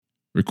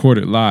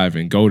recorded live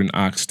in Golden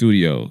Ox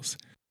Studios.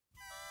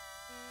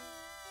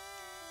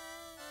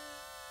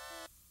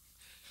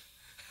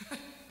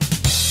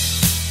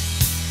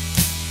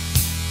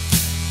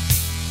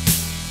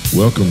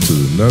 Welcome to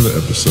another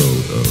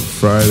episode of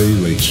Friday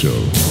Late Show.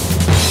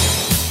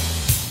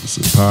 It's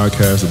a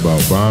podcast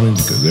about bombing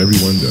because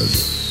everyone does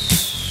it.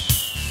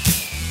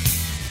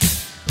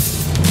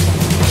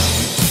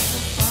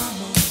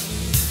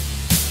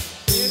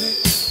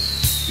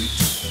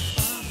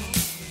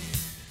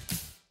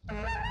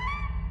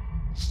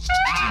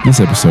 This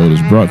episode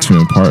is brought to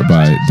you in part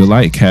by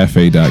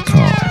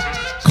DelightCafe.com.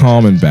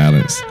 Calm and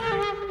balanced.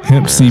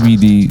 Hemp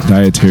CBD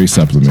dietary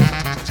supplement.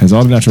 Has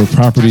all the natural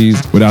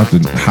properties without the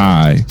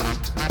high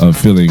of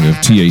feeling of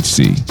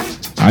THC.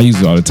 I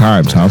use it all the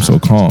time, so I'm so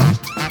calm.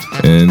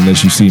 And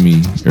unless you see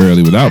me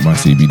early without my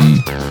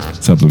CBD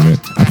supplement,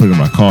 I put it in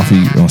my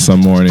coffee on some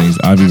mornings.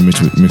 I've even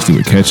mixed it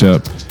with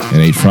ketchup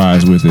and ate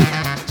fries with it.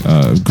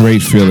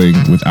 Great feeling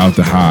without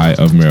the high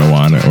of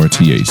marijuana or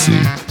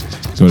THC.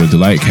 Go to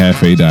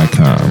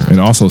DelightCafe.com and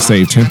also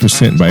save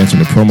 10% by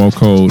entering the promo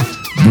code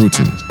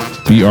BRUTON.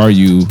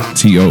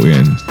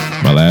 BRUTON.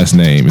 My last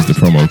name is the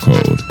promo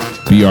code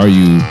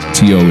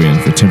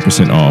BRUTON for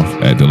 10% off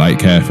at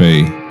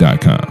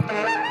DelightCafe.com.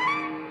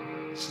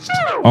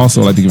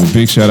 Also, I'd like to give a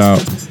big shout out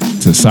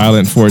to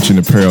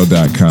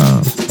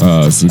SilentFortuneApparel.com.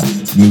 It's a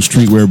new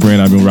streetwear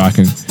brand I've been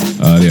rocking.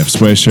 They have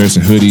sweatshirts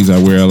and hoodies I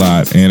wear a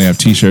lot, and they have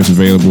t-shirts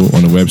available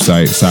on the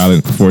website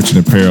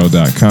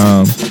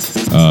SilentFortuneApparel.com.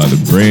 The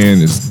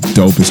brand is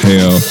dope as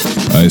hell.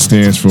 It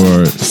stands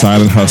for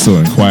Silent Hustle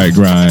and Quiet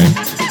Grind.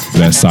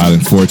 That's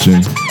Silent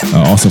Fortune.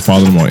 Also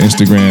follow them on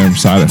Instagram,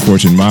 Silent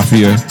Fortune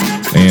Mafia,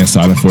 and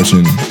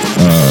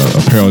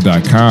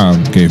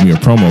SilentFortuneApparel.com gave me a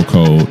promo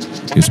code.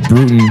 It's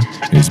Bruton.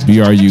 It's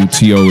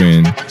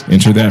BRUTON.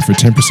 Enter that for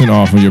 10%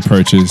 off on your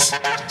purchase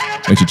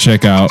at your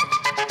checkout.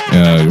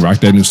 Rock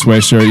that new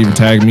sweatshirt. Even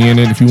tag me in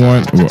it if you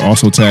want. Or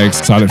also tag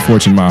Silent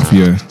Fortune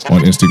Mafia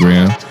on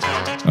Instagram.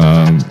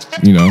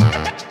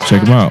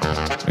 Check them out.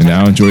 And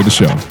now enjoy the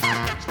show.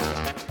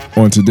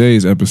 On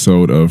today's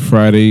episode of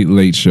Friday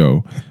Late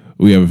Show,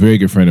 we have a very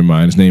good friend of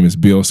mine. His name is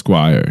Bill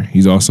Squire.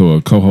 He's also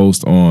a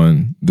co-host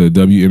on the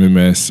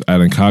WMMS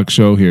Island Cox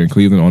Show here in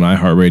Cleveland on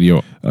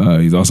iHeartRadio.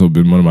 He's also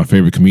been one of my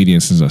favorite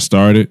comedians since I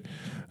started.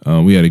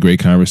 We had a great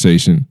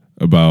conversation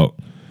about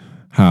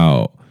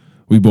how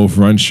we both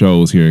run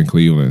shows here in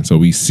Cleveland, so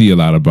we see a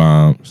lot of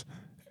bombs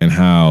and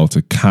how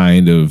to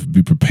kind of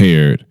be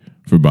prepared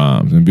for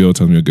bombs. And Bill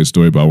tells me a good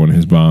story about one of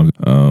his bombs.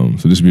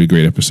 So this will be a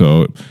great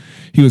episode.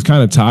 He was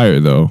kind of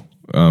tired, though,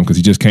 because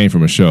he just came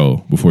from a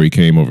show before he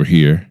came over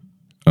here,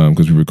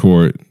 because we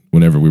record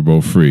whenever we're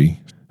both free.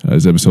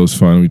 This episode's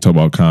fun. We talk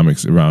about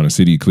comics around the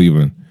city of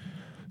Cleveland.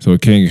 So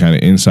it can get kind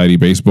of insidey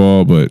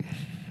baseball, but,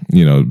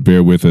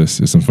 bear with us.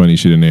 There's some funny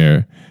shit in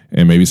there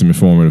and maybe some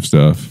informative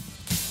stuff.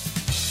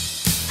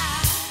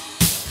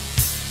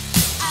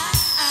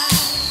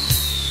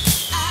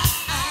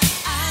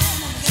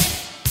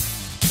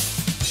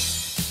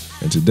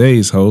 And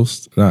today's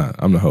host,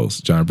 I'm the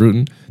host, John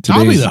Bruton.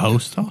 I'll be the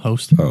host. I'll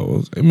host.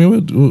 Oh, I mean,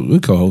 we'll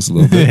co-host a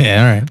little bit.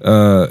 Yeah,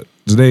 all right.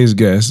 Today's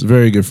guest,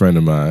 very good friend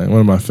of mine,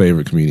 one of my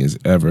favorite comedians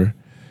ever,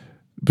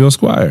 Bill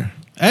Squire.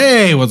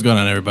 Hey, what's going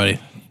on, everybody?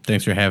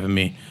 Thanks for having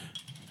me.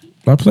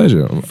 My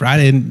pleasure.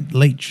 Friday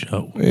Late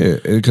Show. Yeah,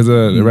 because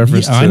the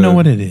reference to I know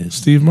what it is.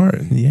 Steve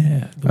Martin.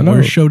 Yeah, the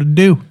worst show to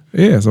do.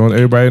 Yeah, so I want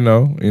everybody to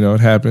know, it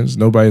happens.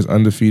 Nobody's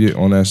undefeated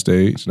on that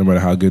stage, no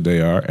matter how good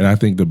they are. And I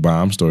think the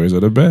bomb stories are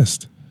the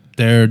best.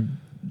 They're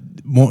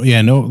more,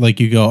 like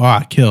you go,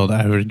 I killed.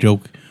 I heard a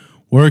joke,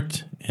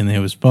 worked, and it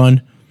was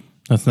fun.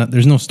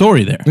 There's no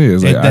story there. Yeah,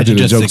 it's like I did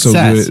a joke success. So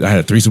good. I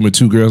had a threesome with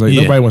two girls. Like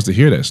nobody wants to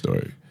hear that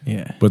story.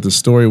 Yeah. But the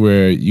story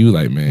where you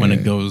like, man. When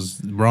it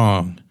goes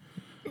wrong.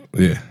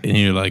 Yeah. And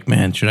you're like,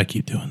 man, should I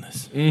keep doing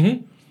this?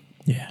 Mm-hmm.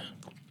 Yeah.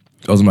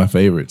 Those are my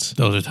favorites.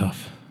 Those are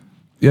tough.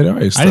 Yeah, they're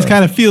always tough. I just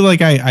kind of feel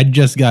like I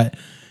just got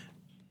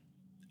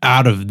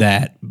out of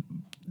that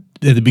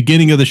at the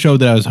beginning of the show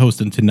that I was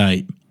hosting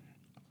tonight,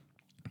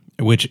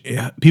 which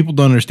people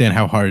don't understand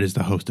how hard it is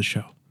to host a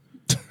show.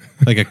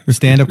 Like a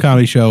stand-up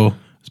comedy show,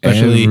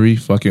 especially. Every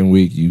fucking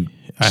week, you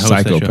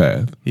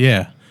psychopath.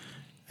 Yeah.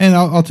 And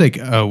I'll take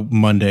a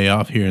Monday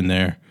off here and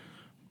there,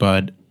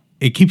 but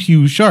it keeps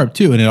you sharp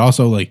too. And it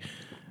also, like,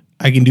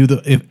 I can do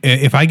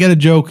if I get a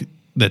joke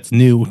that's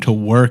new to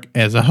work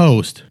as a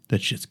host,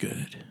 that shit's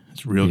good.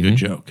 It's a real good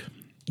joke.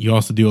 You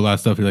also do a lot of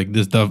stuff. You're like,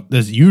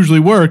 this usually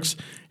works.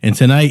 And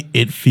tonight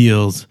it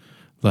feels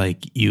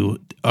like you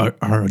are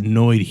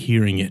annoyed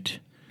hearing it.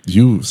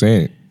 You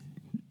saying it.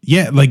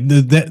 Yeah, like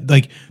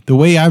the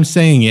way I'm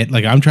saying it,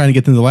 like I'm trying to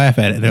get them to laugh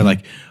at it. And they're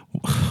like,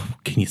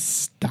 can you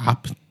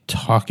stop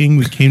talking?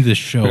 We came to this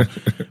show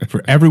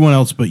for everyone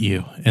else but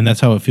you. And that's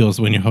how it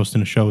feels when you're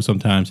hosting a show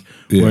sometimes,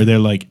 where they're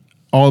like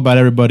all about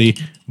everybody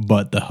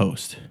but the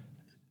host.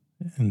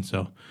 And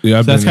so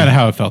that's kind of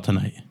how it felt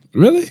tonight.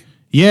 Really?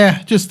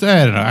 Yeah, just,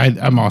 I don't know.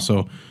 I'm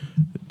also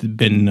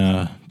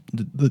been,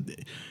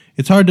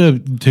 it's hard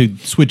to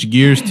switch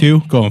gears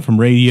too, going from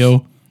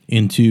radio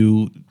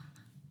into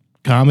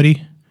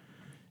comedy.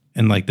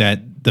 and like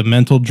that, the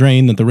mental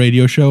drain that the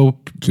radio show,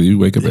 So you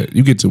wake up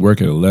you get to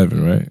work at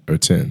 11, right? Or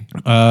 10?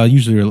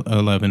 usually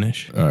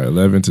 11-ish, All right,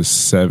 11 to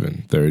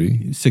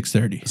 7:30,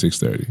 6:30.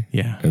 6:30.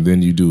 Yeah. And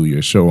then you do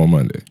your show on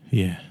Monday.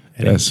 Yeah.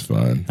 And That's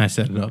fun. I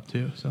set it up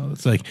too. So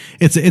it's like,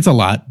 it's a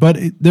lot, but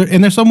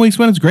there's some weeks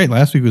when it's great.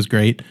 Last week was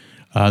great.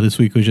 This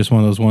week was just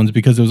one of those ones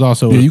because it was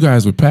also, Yeah, you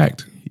guys were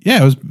packed.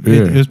 yeah,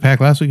 it was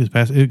packed last week.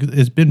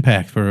 It's been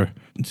packed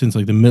since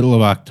like the middle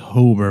of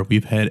October.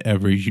 We've had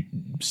every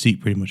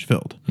seat pretty much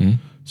filled.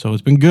 So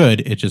it's been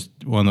good. It's just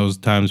one of those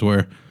times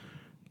where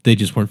they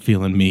just weren't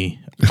feeling me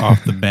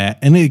off the bat,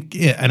 and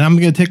I'm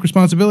going to take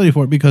responsibility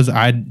for it because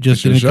I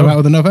just didn't come out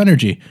with enough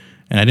energy,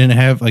 and I didn't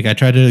have I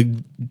tried to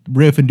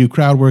riff and do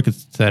crowd work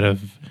instead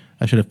of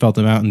I should have felt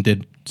them out and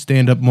did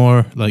stand up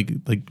more like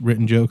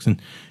written jokes,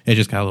 and it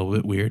just got a little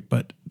bit weird,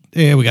 but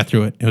yeah, we got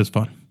through it. It was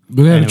fun.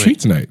 But they had a treat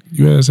tonight.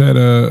 You guys had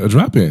a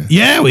drop in.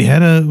 Yeah, we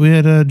had a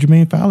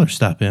Jermaine Fowler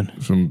stop in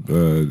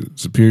From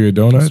Superior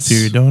Donuts.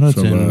 Superior Donuts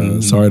From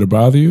and Sorry to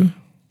Bother You.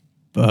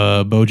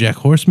 BoJack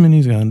Horseman.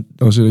 He's on.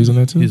 Oh shit, he's on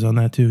that too. He's on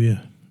that too. Yeah.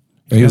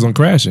 And he was on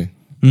Crashing.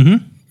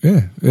 Mm-hmm.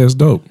 Yeah, it's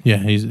dope. Yeah,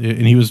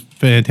 he was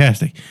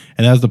fantastic,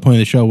 and that was the point of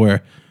the show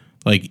where,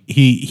 like,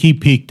 he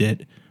peaked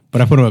it,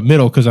 but I put him at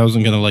middle because I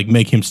wasn't gonna like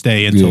make him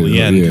stay until the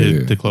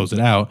end to close it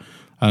out.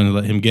 I'm gonna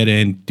let him get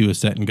in, do a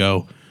set, and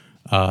go,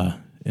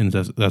 and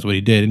that's what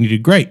he did, and he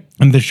did great.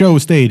 And the show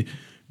stayed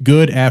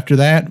good after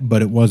that,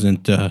 but it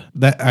wasn't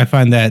that. I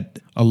find that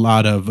a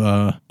lot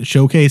of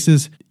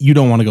showcases, you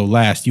don't want to go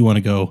last, you want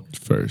to go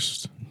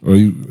First. Or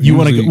you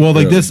want to go well,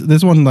 like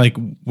this one, like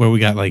where we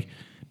got like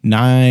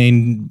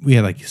 9, we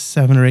had like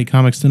 7 or 8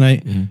 comics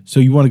tonight. So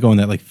you want to go in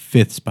that like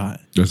 5th spot.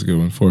 That's a good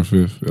one. 4th,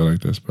 5th. I like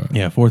that spot.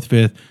 Yeah, 4th,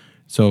 5th.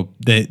 So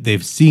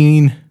they've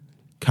seen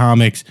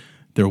comics,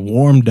 they're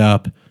warmed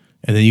up,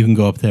 and then you can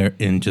go up there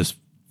and just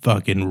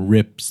fucking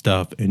rip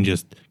stuff and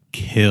just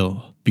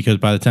kill. Because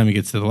by the time you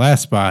get to the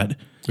last spot,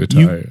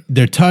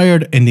 they're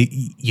tired, and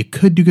you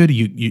could do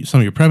good. Some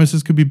of your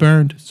premises could be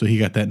burned. So he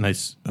got that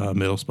nice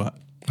middle spot.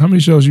 How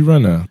many shows you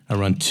run now? I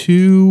run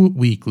 2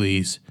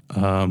 weeklies,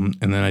 and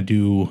then I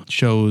do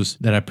shows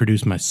that I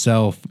produce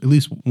myself, at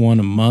least one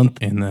a month,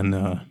 and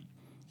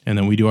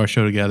then we do our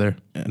show together.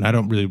 And I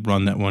don't really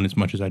run that one as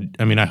much as I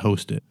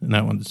host it, and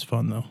that one's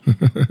fun though.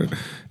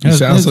 You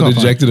sound so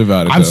dejected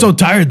about it. I'm so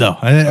tired though.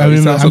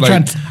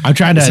 I'm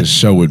trying to. It's a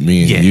show with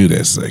me and you.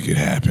 That's like it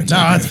happens. No,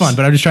 that's fun.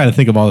 But I'm just trying to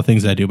think of all the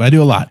things I do. But I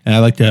do a lot, and I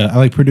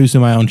like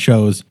producing my own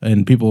shows.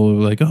 And people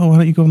are like, "Oh, why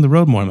don't you go on the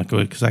road more?" I'm like,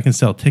 "Because I can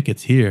sell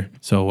tickets here,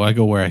 so I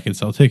go where I can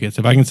sell tickets.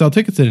 If I can sell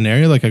tickets in an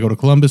area, like I go to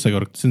Columbus, I go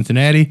to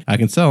Cincinnati, I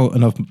can sell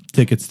enough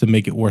tickets to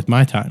make it worth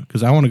my time.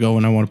 Because I want to go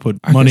and I want to put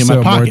money in my pocket.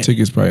 I can sell more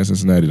tickets probably in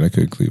Cincinnati than I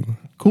could in Cleveland.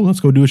 Cool,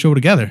 let's go do a show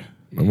together.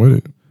 I'm with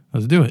it.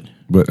 Let's do it.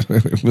 But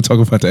we'll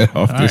talk about that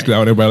off this.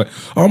 Right. Everybody like,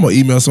 oh, I'm gonna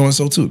email so and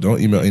so too.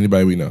 Don't email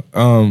anybody we know.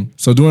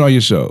 So doing all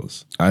your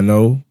shows, I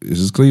know this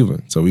is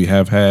Cleveland, so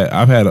I've had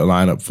a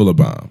lineup full of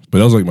bombs. But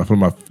those are like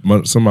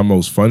some of my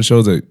most fun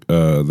shows at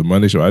the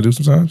Monday show I do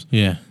sometimes.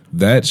 Yeah.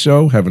 That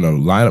show, having a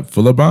lineup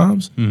full of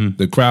bombs,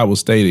 the crowd will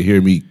stay to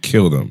hear me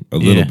kill them a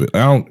little bit. I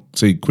don't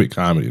say quick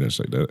comedy and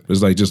shit like that.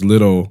 It's like just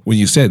little, when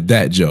you said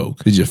that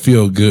joke, did you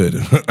feel good?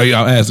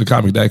 I'll ask the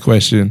comic that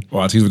question,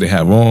 or I'll tease what they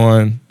have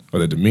on, or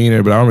their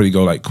demeanor, but I don't really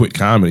go like quick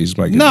comedies.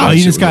 Like, no,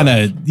 you just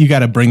you got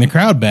to bring the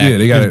crowd back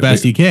as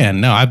best you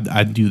can. No,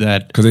 I do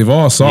that. Because they've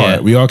all saw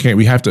it. We all can't,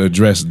 we have to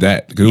address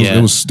that.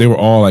 Because they were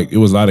all like, it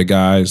was a lot of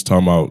guys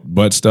talking about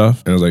butt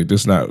stuff. And it was like,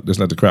 this not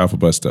the crowd for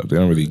butt stuff. They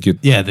don't really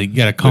get they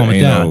got to calm it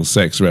down.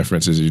 Sex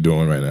references you're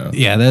doing right now.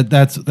 Yeah,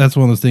 that's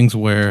one of those things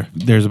where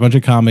there's a bunch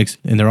of comics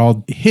and they're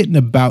all hitting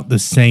about the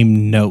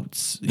same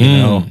notes, you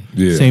know,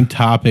 same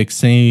topic,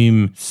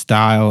 same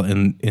style.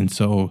 And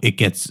so it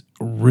gets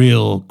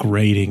real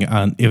grating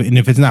on, and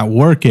if it's not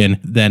working,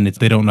 then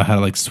they don't know how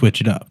to like switch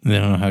it up. They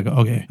don't know how to go,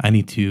 okay, I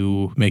need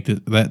to make this.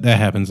 That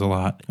happens a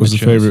lot. What's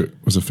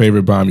the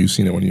favorite bomb you've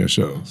seen at one of your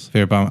shows?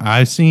 Favorite bomb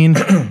I've seen?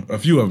 A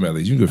few of them at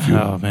least. You can do a few.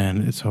 Oh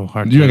man, it's so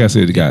hard. You ain't gotta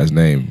say the guy's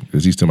name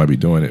because he still might be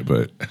doing it,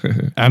 but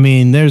I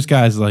mean, there's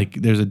guys like,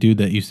 there's a dude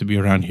that used to be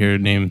around here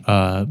named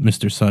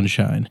Mr.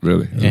 Sunshine.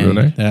 Really? His real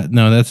name?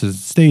 No, that's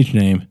his stage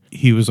name.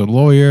 He was a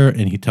lawyer,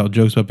 and he'd tell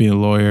jokes about being a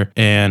lawyer.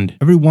 And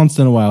every once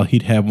in a while,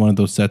 he'd have one of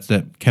those sets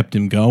that kept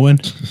him going.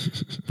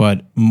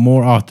 But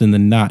more often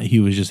than not, he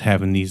was just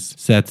having these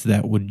sets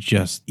that would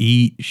just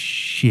eat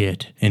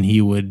shit. And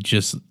he would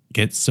just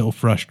get so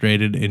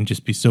frustrated and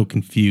just be so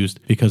confused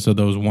because of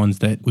those ones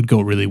that would go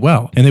really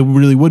well. And they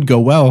really would go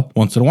well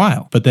once in a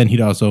while. But then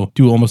he'd also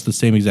do almost the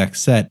same exact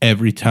set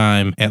every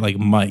time at like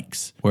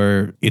Mike's,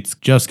 where it's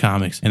just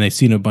comics and they've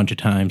seen it a bunch of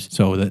times.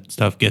 So that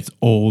stuff gets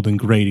old and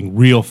grating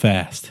real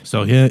fast.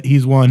 So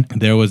he's one.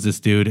 There was this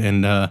dude,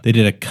 and they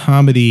did a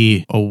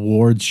comedy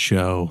awards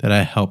show that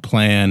I helped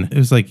plan. It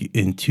was like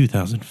in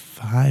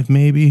 2005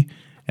 maybe,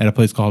 at a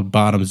place called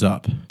Bottoms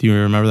Up. Do you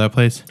remember that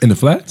place? In the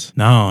Flats?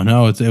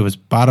 No, it was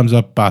Bottoms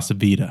Up Bossa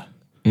Vida.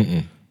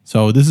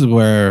 So this is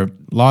where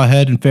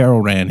Lawhead and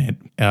Farrell ran it.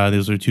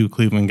 Those are 2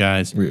 Cleveland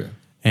guys. Yeah.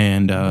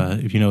 And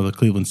if you know the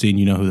Cleveland scene,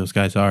 you know who those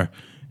guys are.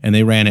 and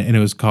they ran it, and it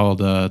was called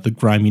the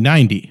Grimy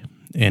 90,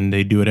 and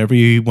they do it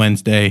every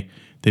Wednesday.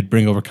 They'd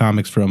bring over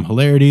comics from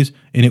Hilarities,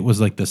 and it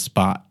was like the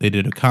spot. They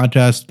did a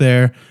contest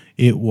there.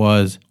 It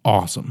was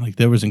awesome. Like,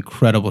 there was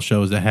incredible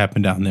shows that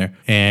happened down there.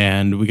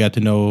 And we got to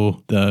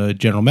know the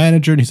general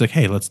manager, and he's like,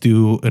 hey, let's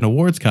do an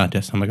awards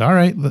contest. I'm like, all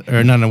right.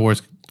 Or not an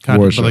awards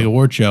contest, but like an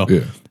award show.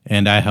 Yeah.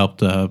 And I helped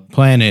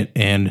plan it.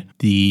 And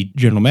the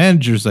general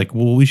manager's like,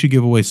 well, we should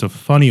give away some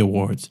funny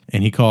awards.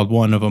 And he called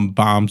one of them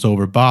Bombs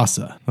Over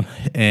Bossa.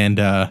 And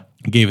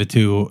gave it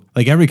to,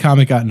 like, every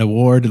comic got an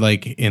award,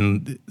 like,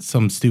 in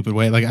some stupid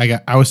way.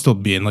 Like, I was still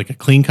being like a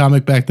clean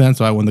comic back then,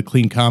 so I won the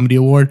clean comedy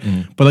award.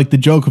 But like, the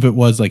joke of it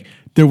was like,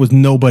 there was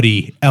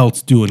nobody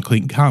else doing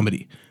clean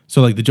comedy.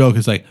 So like, the joke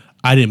is like,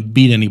 I didn't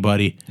beat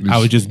anybody. I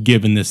was just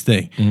given this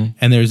thing.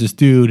 And there's this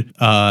dude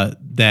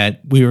that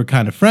we were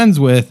kind of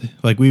friends with.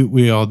 Like,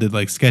 we all did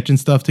like sketching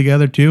stuff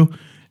together too.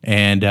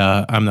 And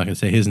I'm not gonna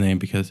say his name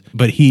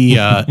but he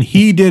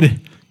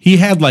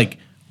had like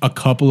a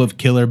couple of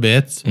killer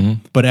bits,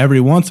 but every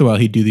once in a while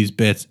he'd do these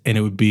bits and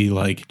it would be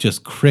like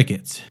just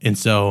crickets. And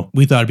so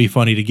we thought it'd be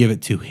funny to give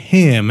it to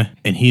him,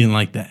 and he didn't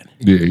like that.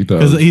 Yeah, he thought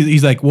because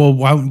he's like, well,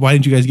 why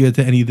didn't you guys give it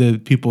to any of the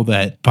people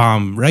that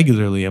bomb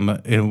regularly?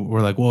 And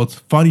we're like, well, it's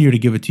funnier to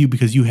give it to you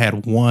because you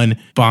had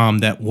one bomb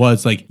that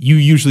was like, you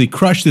usually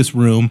crush this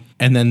room,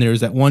 and then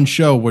there's that one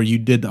show where you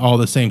did all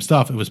the same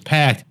stuff. It was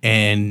packed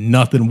and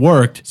nothing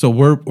worked. So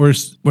we're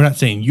not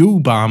saying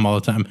you bomb all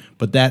the time,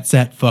 but that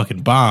set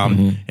fucking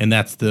bombed, and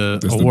that's the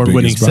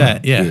award-winning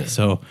set. Yeah.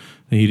 So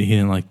he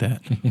didn't like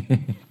that.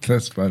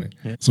 That's funny.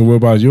 Yeah. So what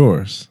about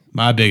yours?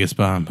 My biggest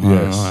bomb.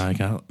 Yes. I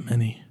got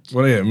many.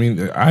 Well, yeah, I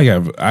mean, I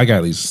got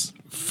at least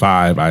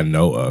 5 I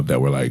know of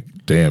that were like,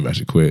 damn, I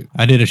should quit.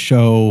 I did a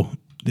show,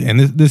 and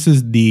this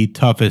is the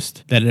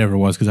toughest that it ever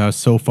was because I was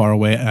so far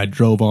away. I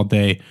drove all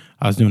day.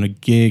 I was doing a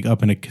gig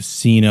up in a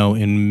casino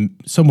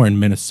somewhere in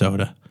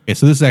Minnesota. Okay,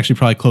 so this is actually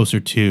probably closer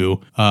to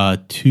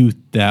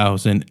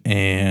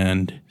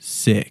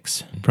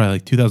 2006, probably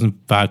like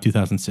 2005,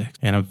 2006.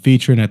 And I'm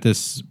featuring at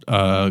this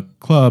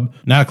club,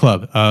 not a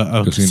club,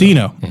 a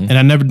casino. And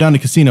I'd never done a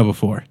casino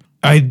before.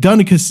 I'd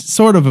done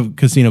sort of a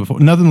casino before.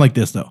 Nothing like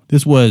this, though.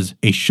 This was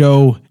a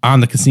show on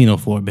the casino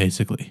floor,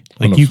 basically.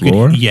 Like, on the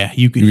floor?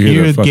 You could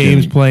hear the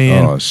games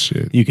playing. Oh,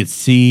 shit. You could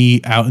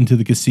see out into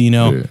the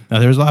casino. Yeah. Now,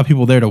 there was a lot of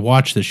people there to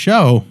watch the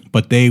show,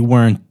 but they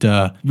weren't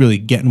really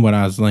getting what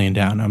I was laying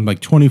down. I'm like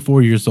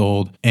 24 years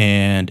old,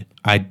 and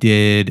I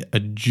did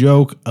a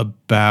joke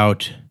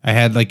about, I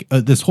had like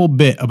this whole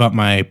bit about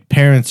my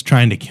parents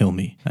trying to kill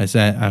me.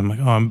 I'm like,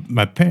 oh,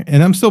 my parents,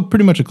 and I'm still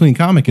pretty much a clean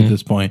comic at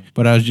this point,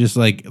 but I was just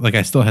like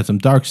I still had some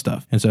dark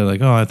stuff. And so like,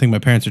 oh, I think my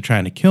parents are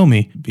trying to kill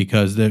me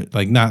because they're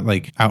like, not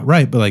like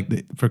outright, but like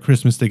for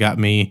Christmas, they got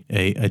me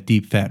a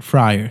deep fat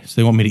fryer.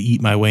 So they want me to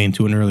eat my way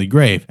into an early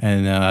grave.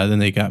 And then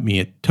they got me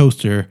a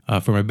toaster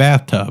for my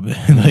bathtub,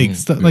 like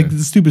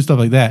stupid stuff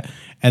like that.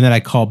 And then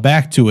I call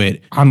back to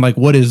it on like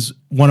what is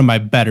one of my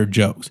better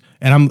jokes.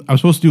 And I'm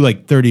supposed to do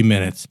like 30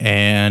 minutes,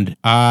 and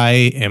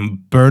I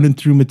am burning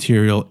through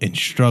material and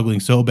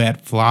struggling so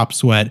bad, flop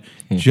sweat,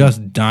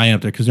 just dying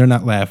up there because they're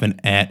not laughing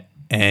at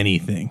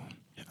anything.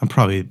 I'm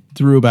probably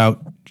through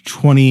about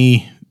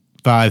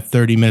 25,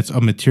 30 minutes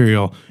of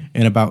material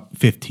in about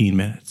 15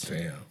 minutes.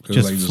 Damn.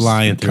 Just like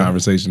flying through.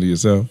 Conversation to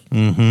yourself.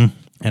 Mm-hmm.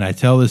 And I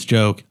tell this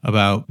joke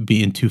about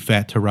being too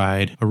fat to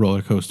ride a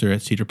roller coaster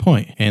at Cedar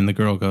Point. And the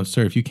girl goes,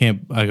 sir, if you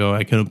can't, I go,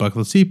 I couldn't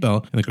buckle the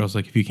seatbelt. And the girl's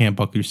like, if you can't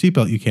buckle your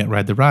seatbelt, you can't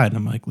ride the ride. And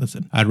I'm like,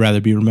 listen, I'd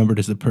rather be remembered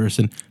as the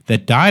person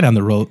that died on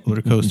the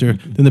roller coaster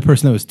than the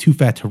person that was too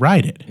fat to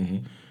ride it.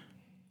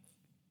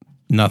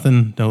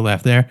 Nothing, no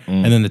laugh there.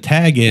 And then the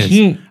tag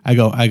is, I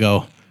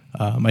go,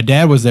 my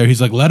dad was there.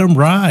 He's like, let him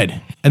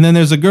ride. And then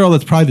there's a girl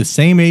that's probably the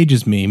same age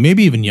as me,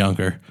 maybe even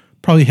younger,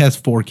 probably has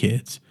 4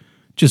 kids.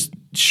 Just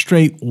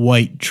straight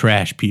white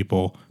trash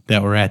people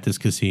that were at this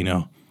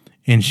casino.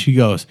 And she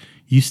goes,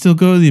 you still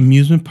go to the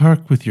amusement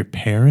park with your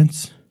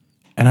parents?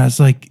 And I was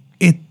like,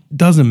 it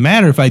doesn't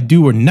matter if I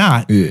do or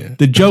not. Yeah.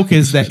 The joke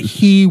is that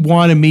he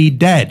wanted me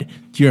dead.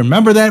 Do you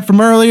remember that from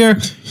earlier?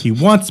 He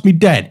wants me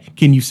dead.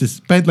 Can you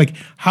suspend? Like,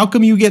 how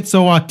come you get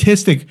so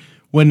autistic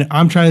when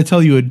I'm trying to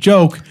tell you a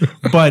joke,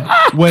 but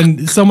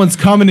when someone's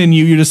coming in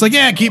you're just like,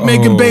 yeah, keep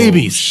making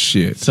babies.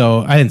 Shit. So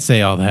I didn't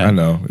say all that. I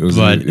know. It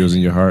was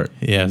in your heart.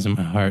 Yeah, it was in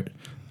my heart.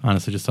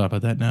 Honestly, just thought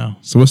about that now.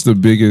 So what's the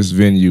biggest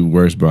venue,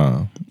 worst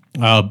bomb?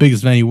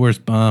 Biggest venue,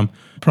 worst bomb?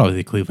 Probably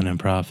the Cleveland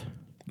Improv.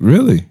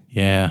 Really?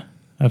 Yeah.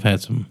 I've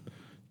had some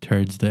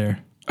turds there.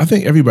 I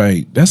think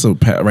everybody, that's a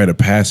rite of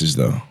passage,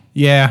 though.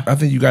 Yeah. I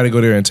think you got to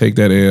go there and take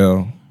that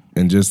L.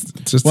 And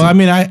just well, I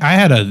mean, I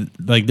had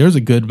there's a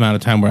good amount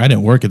of time where I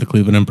didn't work at the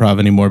Cleveland Improv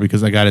anymore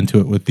because I got into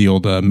it with the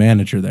old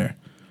manager there.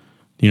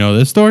 You know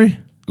this story?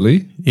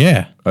 Lee?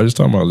 Yeah. I was just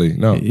talking about Lee.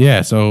 No.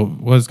 Yeah. So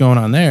what's going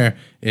on there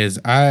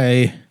is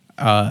I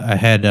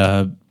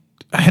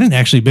hadn't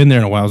actually been there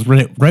in a while. It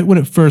was right when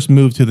it first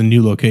moved to the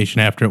new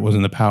location after it was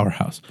in the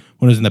Powerhouse.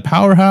 When it was in the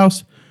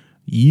Powerhouse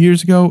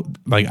years ago,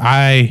 like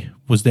I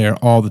was there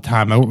all the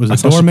time. I was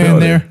a doorman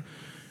there.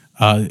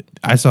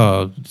 I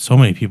saw so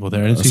many people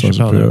there. I didn't see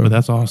Chappelle there, but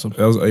that's awesome.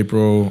 That was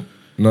April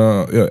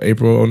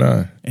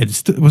 09.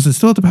 Was it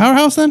still at the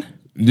Powerhouse then?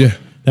 Yeah.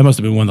 That must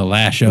have been one of the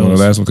last shows. One of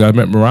the last ones. I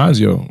met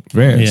Maranzio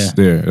Vance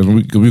there.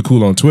 We were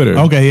cool on Twitter.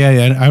 Okay,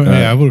 yeah.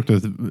 I worked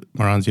with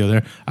Maranzio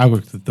there. I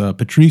worked with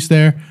Patrice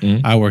there.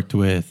 Mm-hmm. I worked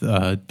with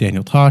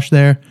Daniel Tosh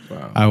there.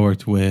 Wow. I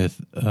worked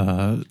with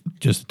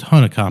just a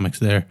ton of comics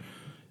there.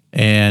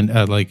 And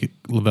like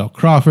Lavelle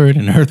Crawford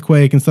and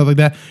Earthquake and stuff like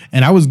that.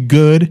 And I was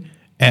good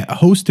at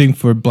hosting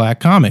for black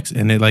comics.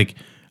 And I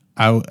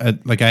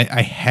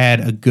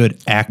had a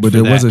good act But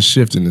there was a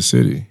shift in the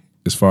city.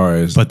 As far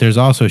as, but there's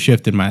also a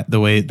shift in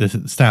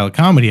the style of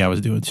comedy I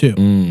was doing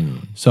too.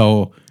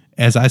 So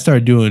as I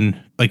started doing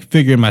like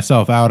figuring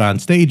myself out on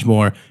stage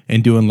more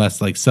and doing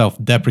less like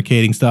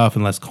self-deprecating stuff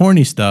and less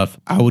corny stuff,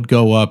 I would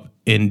go up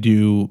and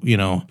do,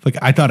 like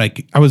I thought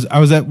I was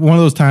at one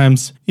of those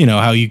times,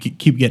 how you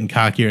keep getting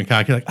cockier and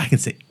cockier, like I can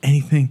say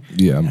anything.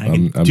 Yeah,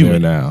 I'm there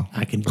now.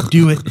 I can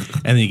do it,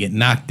 and then you get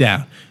knocked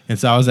down. And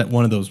so I was at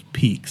one of those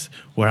peaks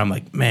where I'm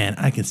like, man,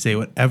 I can say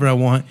whatever I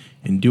want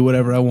and do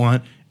whatever I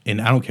want. And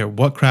I don't care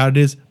what crowd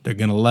it is, they're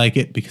going to like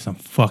it because I'm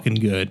fucking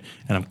good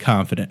and I'm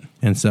confident.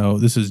 And so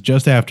this is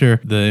just after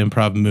the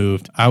Improv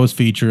moved. I was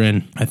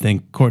featuring, I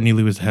think Courtney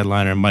Lee was the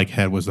headliner and Mike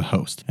Head was the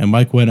host. And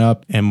Mike went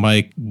up and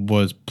Mike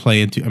was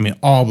playing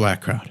all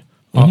black crowd.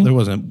 There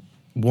wasn't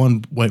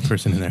one white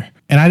person in there.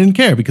 And I didn't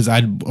care because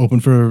I'd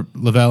opened for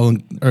Lavelle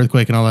and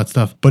Earthquake and all that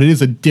stuff. But it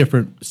is a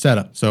different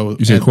setup. So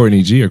you said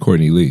Courtney G or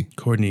Courtney Lee?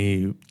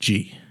 Courtney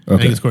G. Okay. I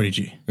think it's Courtney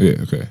G.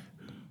 Yeah, okay.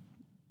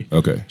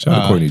 Okay. Shout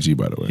out to Courtney G,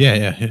 by the way.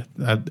 Yeah.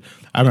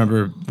 I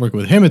remember working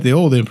with him at the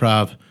old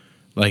Improv,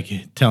 like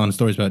telling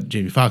stories about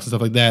Jamie Foxx and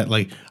stuff like that.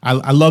 Like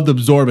I loved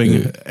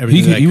absorbing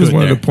everything. He was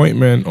one of the point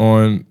men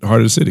on Heart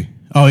of the City.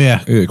 Oh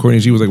yeah. Yeah. Courtney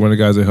G was like one of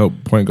the guys that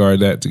helped point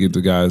guard that to get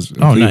the guys in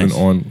Cleveland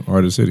on Heart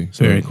of the City.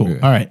 So, very cool. Yeah.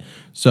 All right.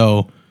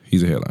 So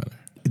he's a headliner.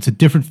 It's a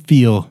different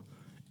feel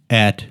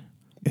at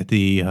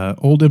the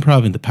old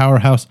Improv in the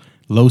Powerhouse,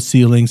 low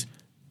ceilings,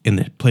 and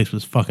the place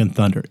was fucking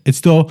thunder. It's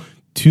still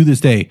to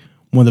this day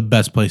one of the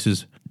best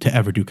places to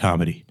ever do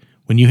comedy.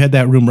 When you had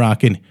that room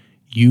rocking,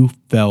 you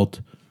felt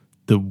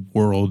the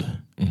world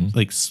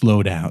like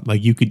slow down.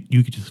 Like you could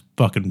just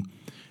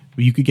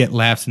you could get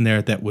laughs in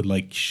there that would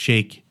like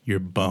shake your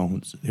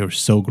bones. They were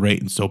so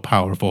great and so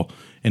powerful,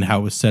 and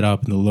how it was set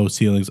up and the low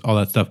ceilings, all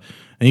that stuff.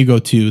 And you go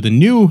to the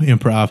new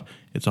Improv,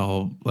 it's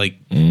all like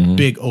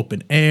big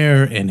open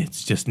air, and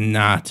it's just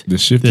not the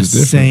shift is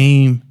different.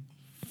 Same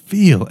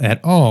feel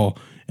at all.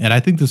 And I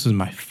think this was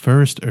my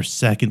first or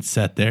second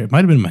set there. It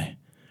might have been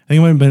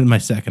my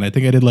second. I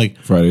think I did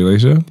like Friday Late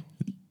Show.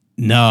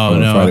 No.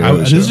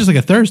 This is just like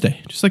a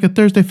Thursday. Just like a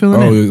Thursday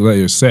filling in. Oh, like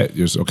your set.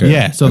 Okay.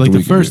 Yeah. So like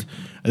the first,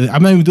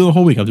 I'm not even doing the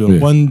whole week. I'm doing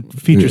one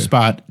feature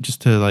spot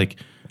just to like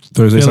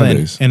Thursday,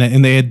 Sundays.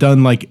 And they had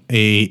done like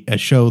a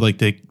show like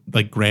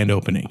the grand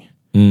opening.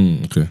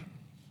 Okay.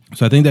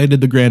 So I think I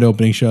did the grand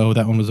opening show.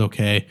 That one was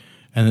okay.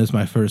 And this is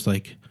my first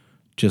like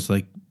just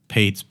like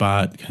paid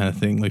spot kind of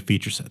thing, like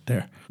feature set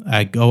there.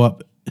 I go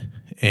up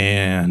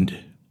and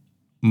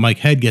Mike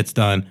Head gets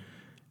done,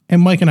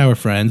 and Mike and I were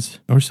friends.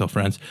 We're still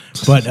friends,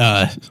 but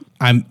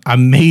I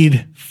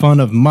made fun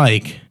of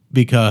Mike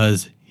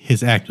because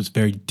his act was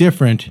very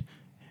different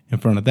in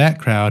front of that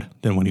crowd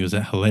than when he was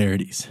at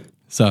Hilarities.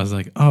 So I was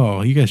like,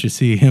 oh, you guys should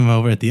see him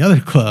over at the other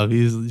club.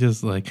 He's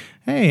just like,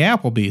 hey,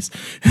 Applebee's.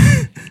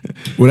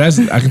 Well,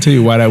 I can tell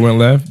you why that went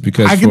left.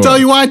 Because I can tell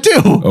you why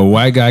too. A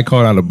white guy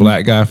called out a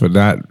black guy for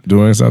not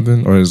doing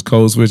something or his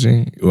code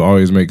switching. It will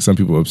always make some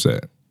people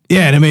upset.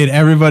 Yeah, and it made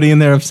everybody in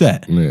there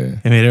upset. Yeah.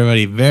 It made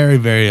everybody very,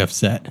 very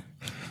upset.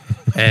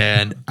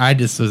 And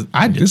this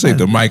ain't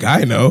the Mike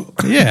I know.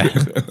 Yeah.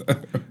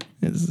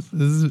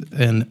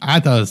 And I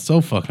thought it was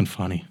so fucking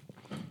funny.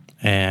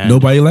 And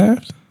nobody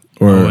laughed?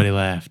 Nobody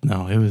laughed.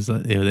 No, it was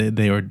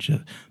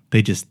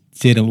they just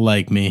didn't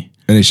like me.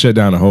 And they shut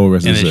down the whole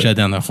rest of the set. And they shut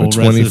down the whole rest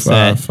of the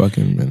set. 25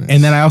 fucking minutes.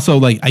 And then I also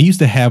I used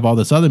to have all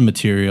this other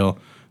material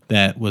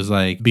that was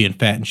like being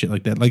fat and shit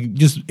like that, like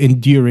just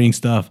endearing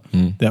stuff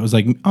that was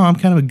like, oh, I'm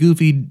kind of a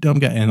goofy, dumb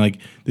guy. And like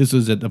this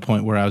was at the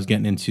point where I was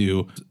getting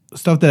into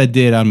stuff that I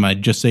did on my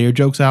Just Say Your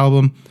Jokes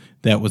album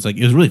that was like,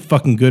 it was really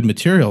fucking good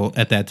material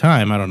at that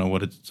time. I don't know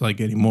what it's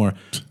like anymore,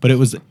 but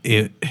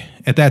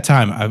at that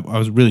time I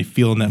was really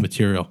feeling that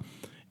material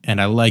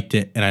and I liked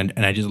it and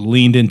I just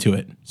leaned into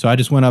it. So I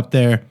just went up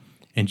there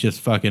and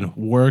just fucking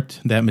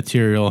worked that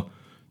material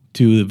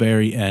to the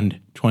very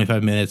end,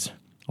 25 minutes,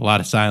 a lot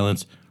of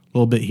silence, a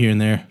little bit here and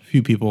there, a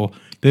few people.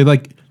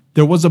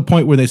 There was a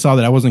point where they saw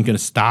that I wasn't going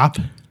to stop.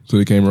 So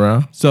they came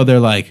around? So they're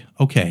like,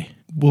 okay,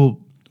 we'll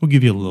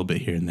give you a little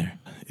bit here and there.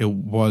 It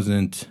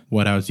wasn't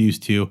what I was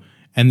used to.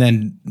 And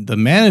then the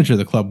manager of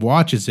the club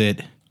watches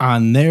it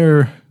on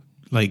their,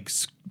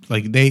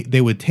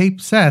 they would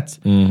tape sets,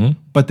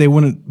 but they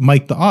wouldn't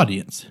mic the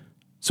audience.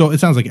 So it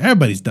sounds like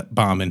everybody's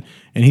bombing.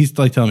 And he's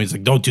like telling me, he's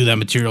like, don't do that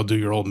material, do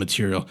your old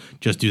material.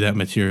 Just do that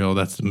material.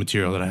 That's the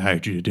material that I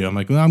hired you to do. I'm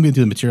like, well, I'm going to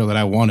do the material that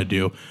I want to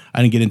do.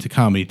 I didn't get into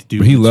comedy to do.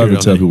 But he loved to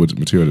tell people what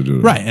material to do.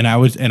 Right. And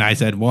I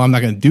said, well, I'm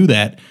not going to do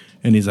that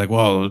And he's like,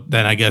 well,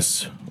 then I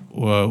guess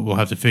we'll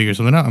have to figure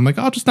something out. I'm like,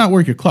 I'll just not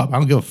work your club. I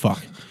don't give a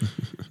fuck.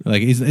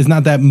 Like, it's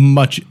not that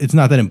much. It's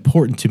not that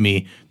important to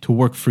me to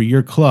work for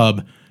your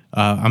club.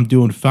 I'm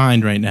doing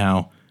fine right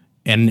now.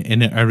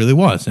 And I really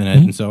was.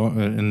 And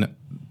so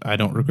I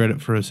don't regret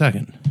it for a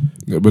second.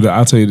 But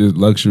I'll tell you the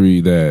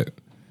luxury that,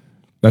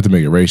 not to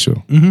make it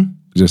racial,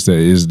 just that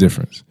it is a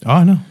difference. Oh,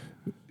 I know.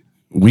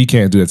 We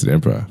can't do that to the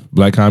improv.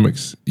 Black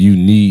comics, you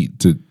need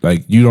to,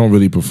 like, you don't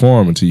really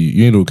perform until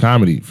you ain't do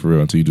comedy for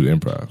real until you do the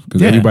improv.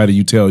 Because everybody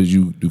you tell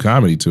you do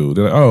comedy to,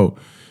 they're like, oh,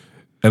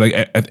 and like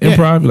at the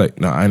improv, you're like,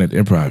 no, I ain't at the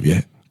improv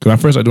yet. Because when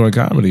I first started doing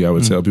comedy, I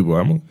would tell people,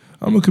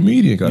 I'm a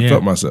comedian because I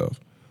felt myself.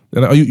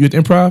 They're like, oh, you at the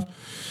improv?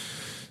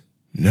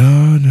 No,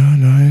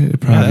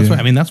 improv. Yeah, that's where,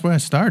 I mean, that's where I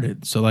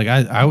started. So like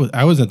I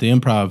was at the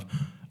improv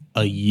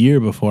a year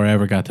before I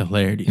ever got to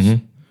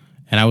Hilarities.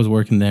 And I was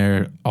working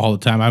there all the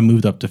time. I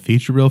moved up to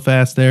feature real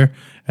fast there,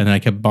 and then I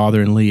kept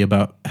bothering Lee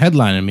about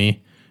headlining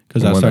me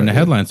because I was starting to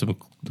headline some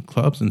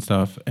clubs and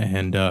stuff,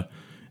 and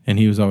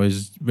he was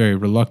always very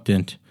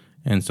reluctant,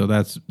 and so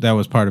that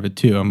was part of it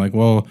too. I'm like,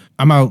 well,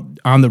 I'm out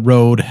on the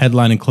road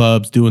headlining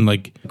clubs, doing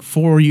like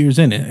 4 years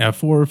in,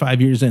 4 or 5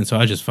 years in, so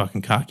I was just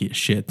fucking cocky as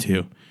shit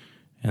too,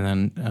 and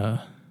then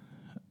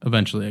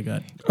eventually I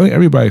think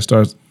everybody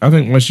starts. I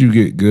think once you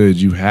get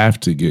good, you have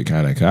to get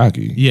kind of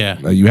cocky. Yeah,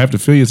 like you have to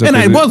feel yourself. And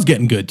I was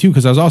getting good too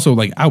because I was also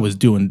like I was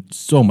doing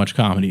so much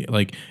comedy,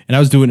 like, and I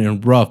was doing it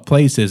in rough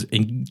places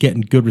and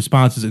getting good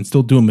responses and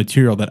still doing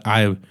material that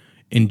I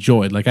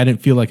enjoyed. Like I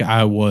didn't feel like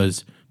I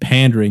was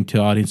pandering to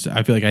audience.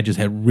 I feel like I just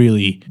had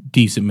really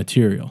decent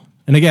material.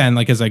 And again,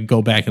 like as I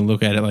go back and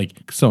look at it,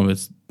 like some of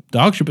it's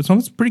dog shit, but some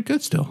of it's pretty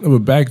good still. But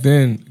back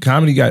then,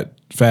 comedy got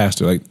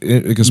faster, like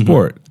a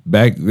sport.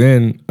 Back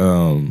then,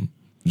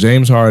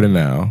 James Harden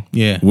now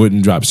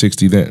wouldn't drop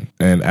 60 then.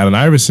 And Allen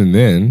Iverson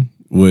then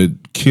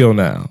would kill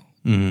now.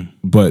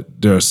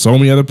 But there are so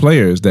many other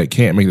players that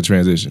can't make the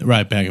transition.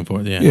 Right, back and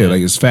forth, Yeah,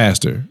 like it's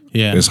faster.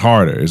 Yeah. It's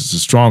harder. It's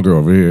stronger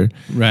over here.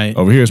 Right.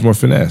 Over here, it's more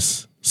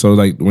finesse. So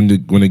like when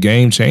the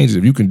game changes,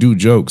 if you can do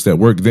jokes that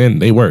work then,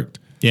 they worked.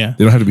 Yeah.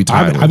 They don't have to be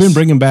timeless. I've been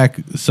bringing back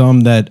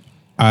some that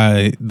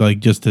I like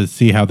just to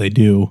see how they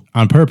do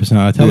on purpose.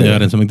 Now I tell the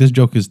audience, I'm like, this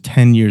joke is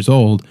 10 years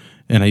old,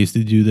 and I used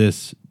to do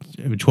this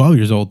 12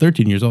 years old,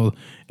 13 years old,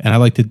 and I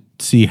like to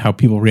see how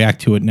people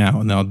react to it now,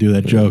 and they'll do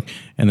that joke,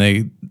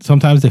 and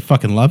sometimes they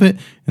fucking love it,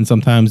 and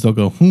sometimes they'll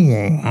go,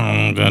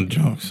 that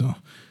joke. So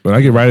when I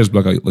get writer's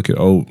block, I look at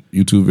old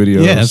YouTube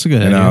videos. Yeah, that's a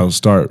good idea. And I'll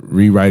start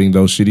rewriting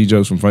those shitty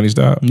jokes from Funny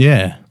Style.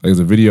 Yeah, like there's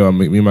a video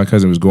me and my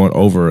cousin was going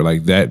over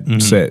like that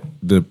set.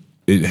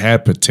 It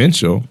had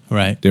potential.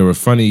 Right. There were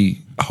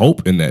funny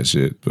hope in that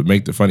shit, but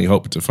make the funny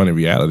hope to funny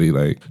reality.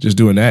 Like just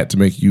doing that to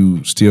make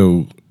you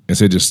still,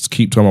 instead of just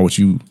keep talking about what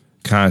you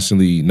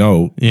constantly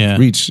know. Yeah.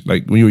 Reach,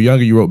 like when you were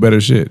younger, you wrote better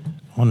shit.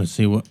 I want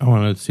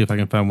to see if I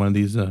can find one of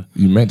these.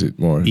 You meant it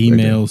more.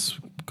 Emails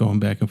going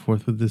back and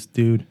forth with this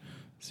dude.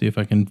 See if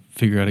I can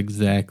figure out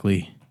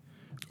exactly.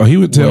 Oh, he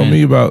would tell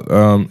me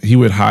about. He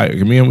would hire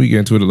me, and we get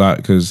into it a lot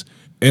because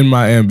in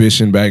my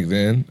ambition back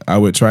then, I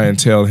would try and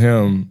tell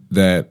him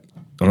that,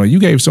 you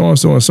gave so and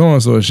so and so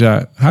and so a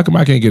shot. How come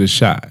I can't get a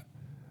shot?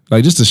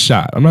 Like just a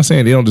shot. I'm not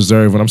saying they don't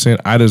deserve one. I'm saying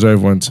I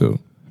deserve one too.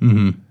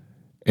 And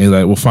he's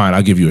like, well, fine,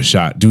 I'll give you a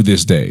shot. Do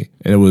this day.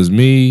 And it was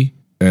me,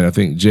 and I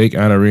think Jake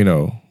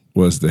Anarino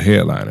was the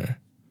headliner.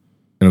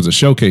 And it was a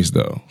showcase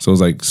though, so it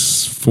was like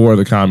 4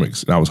 other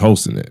comics, and I was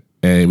hosting it.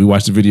 And we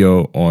watched the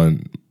video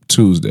on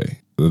Tuesday.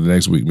 The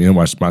next week, me and him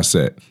watched my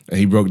set, and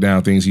he broke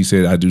down things he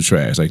said I do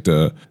trash, like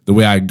the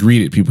way I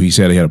greeted people. He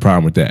said he had a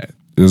problem with that.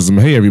 It was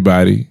hey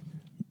everybody,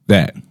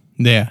 that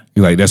Yeah.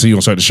 You're like, that's how you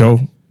gonna start the show?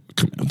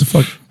 What the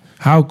fuck?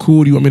 How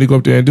cool do you want me to go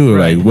up there and do it?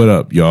 Right. Like, what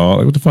up, y'all?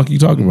 Like, what the fuck are you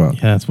talking about?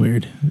 Yeah, that's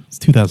weird. It's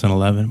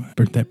 2011 when I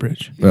burnt that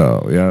bridge.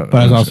 Oh yeah.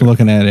 But I was also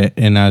looking at it,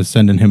 and I was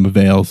sending him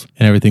avails,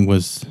 and everything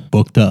was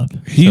booked up.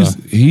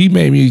 He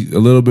made me a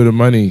little bit of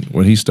money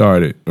when he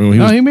started.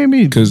 He made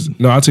me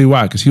I'll tell you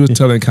why. Because he was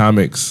telling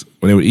comics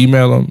when they would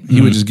email him, he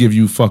would just give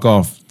you fuck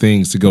off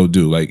things to go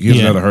do. Like here's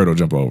another hurdle,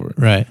 jump over.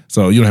 Right.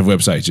 So you don't have a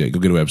website, Jake. Go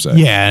get a website.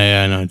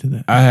 Yeah, I know I did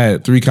that. I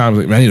had 3 comics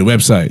like, man, I need a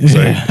website. It's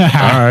like,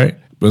 all right.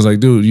 But it's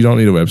like, dude, you don't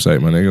need a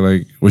website, my nigga.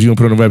 Like, what you gonna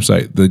put on the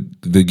website?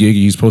 The gig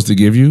he's supposed to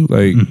give you?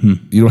 Like,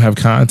 you don't have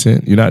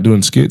content. You're not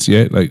doing skits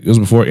yet. Like, it was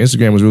before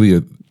Instagram was really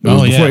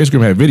before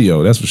Instagram had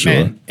video, that's for sure.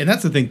 Man, and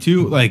that's the thing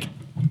too,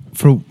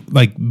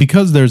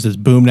 because there's this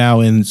boom now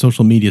in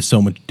social media is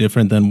so much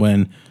different than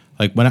when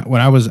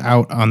I was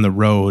out on the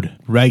road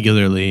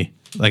regularly.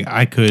 Like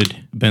I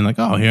could been like,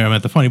 oh, here I'm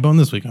at the Funny Bone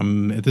this week.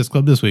 I'm at this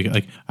club this week.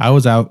 Like I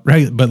was out,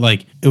 but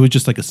like it was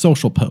just like a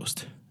social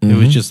post. It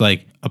was just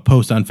like a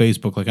post on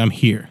Facebook, like I'm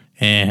here,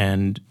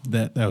 and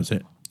that was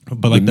it.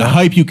 But like the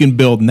hype you can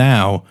build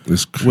now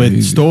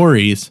with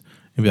stories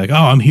and be like, oh,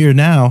 I'm here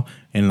now,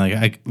 and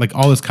like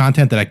all this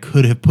content that I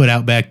could have put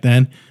out back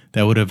then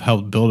that would have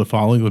helped build a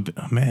following.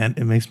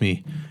 It makes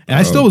me, and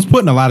I still was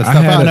putting a lot of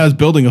stuff out, and I was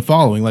building a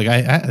following. Like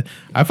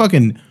I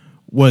fucking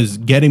was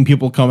getting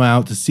people come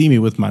out to see me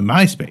with my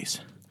MySpace.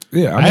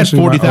 Yeah, I had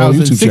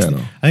 40,000. YouTube channel.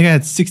 I think I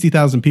had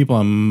 60,000 people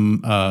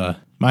on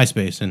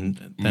MySpace,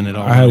 and then it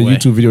all I had a went away.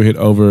 YouTube video hit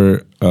over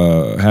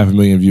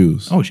 500,000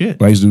 views. Oh,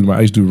 shit. I used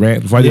to do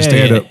rants before I did Yeah,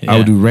 stand up. yeah, I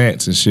would yeah. do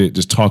rants and shit,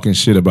 just talking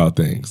shit about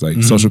things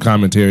like social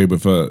commentary,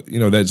 but for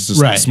that's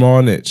just Right. a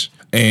small niche.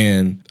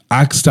 And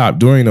I stopped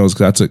doing those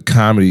because I took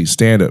comedy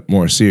stand up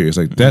more serious.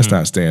 Like that's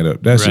not stand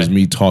up. That's just Right.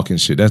 me talking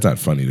shit. That's not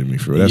funny to me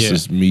for real. That's Yeah.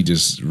 just me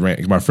just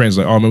rant. My friends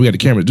like, oh man, we got the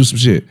camera, do some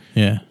shit.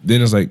 Yeah.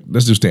 Then it's like,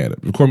 let's do stand up.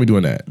 Record me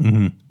doing that.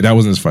 That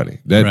wasn't as funny.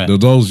 That Right.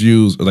 those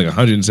views like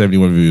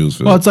 171 views.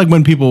 For Well, it's like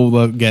when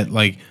people get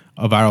like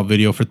a viral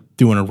video for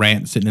doing a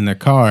rant sitting in their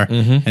car,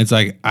 and it's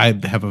like I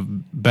have a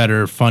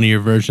better, funnier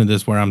version of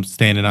this where I'm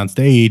standing on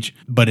stage,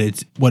 but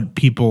it's what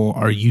people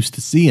are used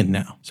to seeing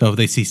now. So if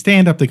they see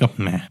stand up, they go,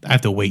 "Man, I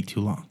have to wait too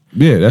long."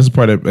 Yeah, that's the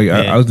part that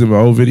I looked at my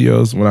old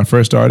videos when I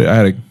first started. I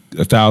had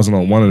 1,000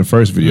 on one of the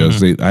first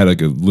videos. I had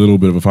like a little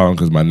bit of a following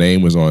because my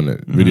name was on the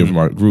video from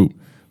our group.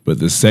 But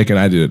the second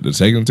I did the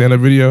second stand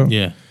up video,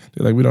 Yeah.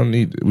 they're like, we don't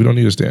need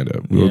a stand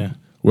up. Yeah.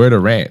 Where are the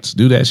rants?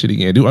 Do that shit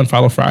again. Do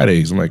Unfollow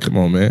Fridays. I'm like, come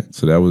on, man.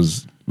 So that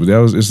was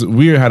it's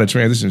weird how the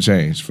transition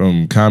changed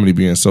from comedy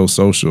being so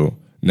social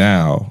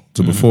now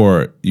to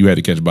before you had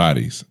to catch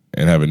bodies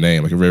and have a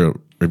name, like a real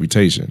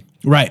reputation.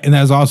 Right, and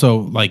that's also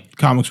like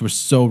comics were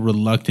so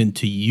reluctant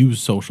to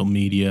use social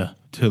media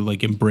to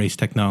like embrace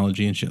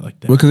technology and shit like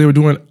that. Because they were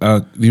doing,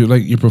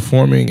 you're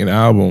performing an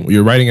album,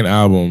 you're writing an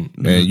album,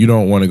 and you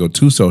don't want to go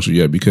too social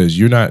yet because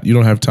you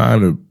don't have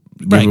time to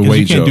Right, give because away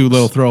you can't do jokes.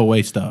 little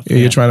throwaway stuff. Yeah,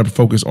 you're trying to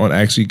focus on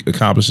actually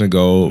accomplishing a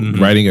goal,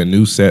 writing a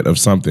new set of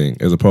something,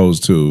 as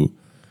opposed to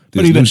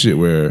this even- new shit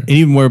where And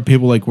even where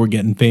people like were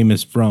getting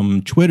famous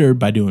from Twitter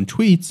by doing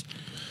tweets,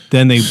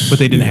 but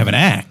they didn't have an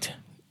act.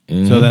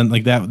 So then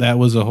like that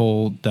was a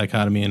whole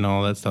dichotomy and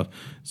all that stuff.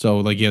 So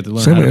like you have to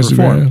learn same how with to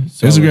perform. Instagram.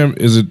 So, Instagram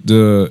is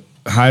the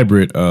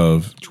hybrid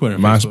of Twitter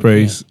and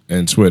MySpace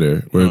and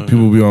Twitter, where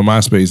people be on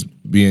MySpace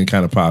being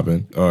kind of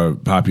popping or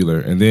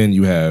popular, and then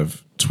you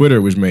have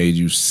Twitter, which made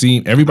you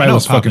seem everybody I know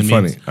was what fucking poppin'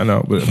 funny. means. I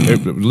know,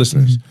 but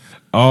listeners,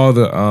 all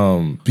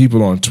the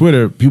people on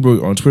Twitter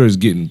is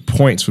getting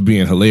points for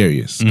being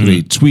hilarious because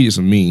they tweeted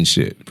some mean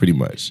shit, pretty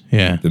much.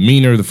 Yeah. The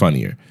meaner, the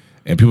funnier.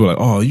 And people are like,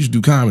 oh, you should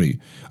do comedy.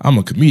 I'm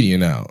a comedian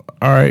now.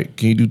 All right,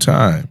 can you do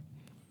time?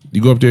 You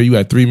go up there, you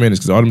got 3 minutes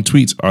because all them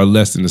tweets are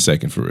less than a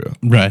second for real.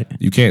 Right.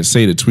 You can't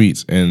say the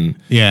tweets and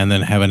Yeah, and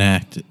then have an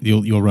act.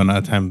 You'll run out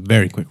of time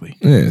very quickly.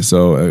 yeah.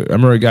 So I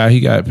remember a guy, he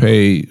got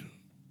paid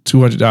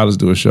 $200 to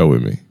do a show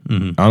with me.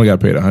 I only got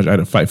paid $100. I had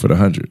to fight for the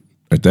 $100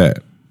 at that.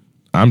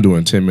 I'm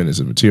doing 10 minutes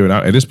of material.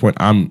 Now, at this point,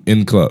 I'm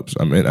in clubs.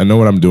 I know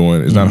what I'm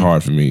doing. It's not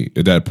hard for me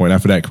at that point.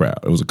 After that crowd,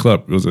 it was a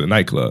club. It was a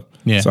nightclub.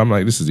 Yeah. So I'm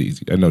like, this is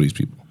easy. I know these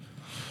people.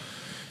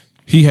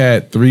 He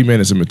had 3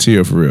 minutes of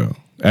material for real.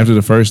 After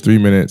the first 3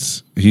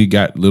 minutes, he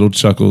got little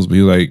chuckles, but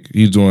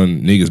he's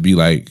doing niggas be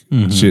like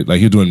shit. Like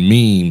he's doing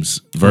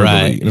memes verbally.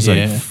 Right, And it's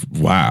yeah.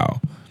 like,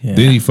 wow. Yeah.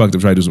 Then he fucked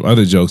up, tried to do some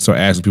other jokes,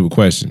 started asking people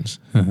questions.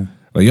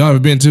 Like, y'all ever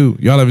been to?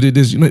 Y'all ever did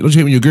this? Don't you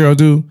hate when your girl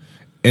do?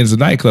 And it's a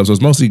nightclub, so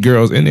it's mostly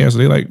girls in there. So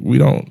they like, we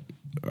don't.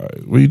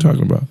 What are you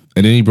talking about?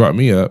 And then he brought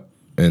me up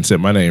and said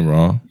my name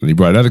wrong. And he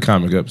brought another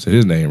comic up, said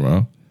his name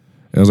wrong.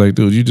 And I was like,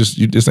 dude,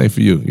 this ain't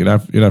for you. You're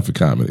not for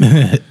comedy.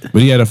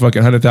 But he had a fucking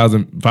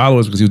 100,000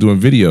 followers because he was doing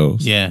videos.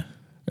 Yeah.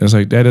 And it's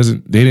like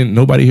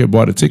nobody here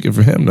bought a ticket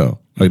for him though.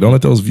 Like, don't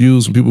let those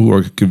views from people who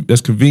are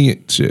that's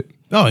convenient shit.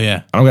 Oh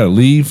yeah. I don't gotta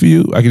leave for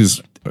you. I can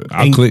just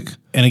I'll click.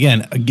 And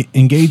again,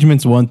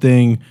 engagement's one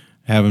thing.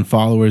 Having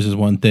followers is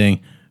one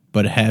thing,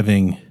 but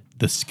having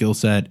the skill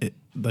set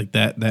like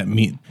that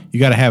you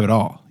got to have it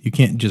all. You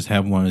can't just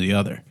have one or the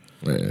other.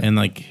 Yeah. And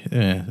like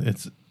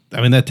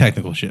that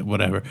technical shit,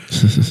 whatever.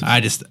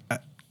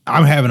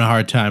 I'm having a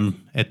hard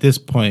time at this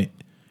point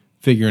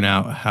figuring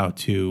out how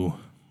to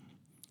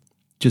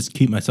just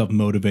keep myself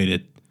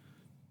motivated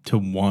to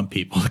want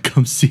people to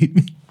come see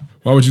me.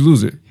 Why would you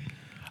lose it?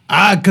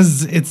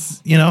 Because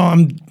it's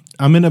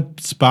I'm in a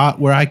spot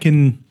where I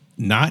can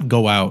not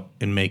go out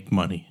and make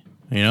money.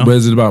 But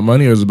is it about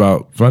money or is it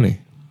about funny?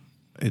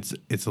 It's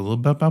a little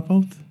bit about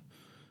both.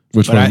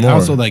 Which But one's I more?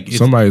 also like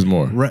Somebody's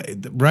more.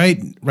 Right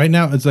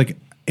now it's like,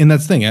 and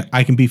that's the thing.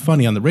 I can be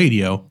funny on the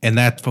radio, and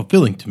that's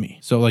fulfilling to me.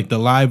 So like the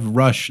live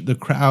rush, the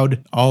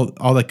crowd, all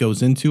that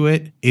goes into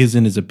it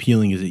isn't as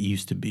appealing as it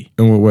used to be.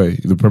 In what way?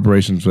 The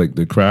preparations for like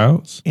the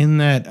crowds? In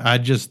that I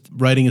just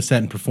writing a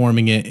set and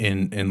performing it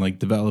and like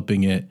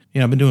developing it.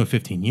 I've been doing it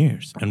 15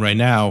 years, and right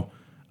now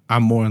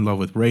I'm more in love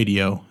with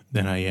radio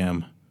than I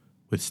am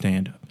with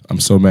stand up. I'm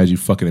so mad you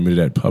fucking admitted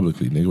that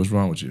publicly, nigga. What's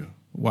wrong with you?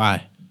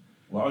 Why?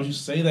 Why would you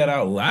say that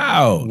out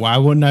loud? Why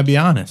wouldn't I be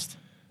honest?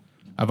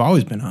 I've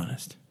always been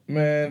honest.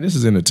 Man, this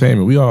is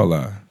entertainment. We all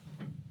lie.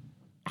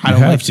 I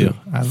don't like to.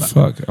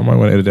 Fuck. I might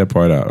want to edit that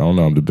part out. I don't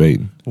know. I'm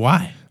debating.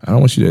 Why? I don't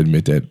want you to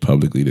admit that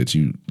publicly that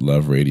you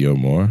love radio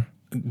more.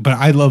 But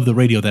I love the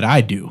radio that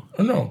I do.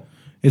 I know.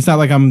 It's not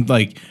like I'm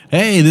like,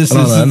 hey, this is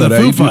I know the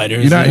that. Foo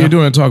Fighters. You're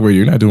doing talk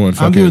radio. You're not doing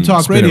fucking I'm doing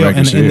talk spinning radio,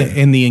 record shit.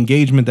 and the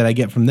engagement that I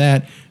get from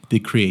that, the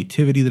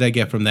creativity that I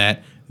get from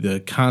that, the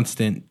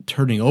constant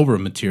turning over of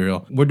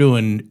material. We're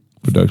doing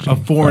Production a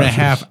 4.5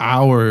 process.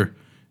 hour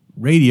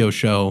radio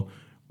show.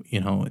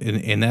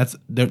 and that's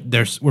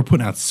we're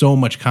putting out so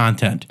much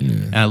content,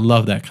 and I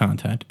love that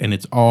content, and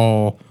it's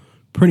all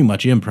pretty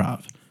much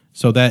improv.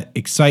 So that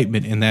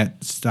excitement in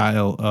that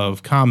style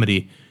of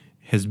comedy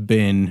has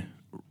been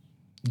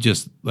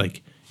just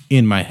like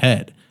in my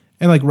head,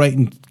 and like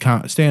writing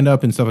stand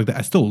up and stuff like that.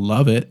 I still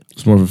love it.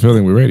 It's more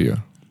fulfilling with radio,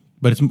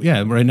 but it's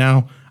right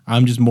now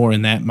I'm just more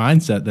in that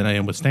mindset than I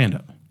am with stand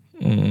up.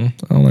 I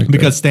don't like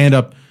because that. stand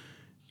up.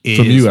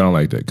 From you, I don't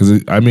like that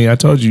because I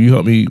told you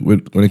helped me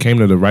when it came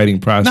to the writing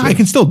process. No, I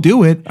can still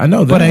do it. I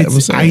know that, but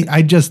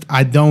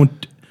I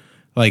don't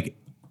like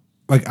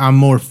I'm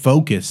more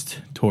focused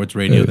towards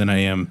radio than I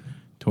am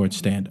towards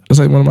stand up. It's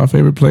like one of my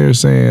favorite players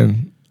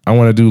saying, "I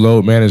want to do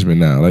load management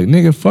now." Like,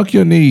 nigga, fuck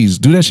your knees.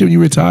 Do that shit when you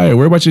retire.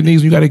 Worry about your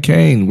knees when you got a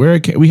cane.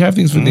 We have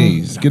things for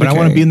knees. But I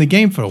want to be in the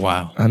game for a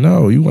while. I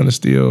know you want to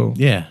still.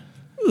 Yeah,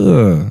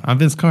 I'm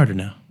Vince Carter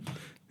now.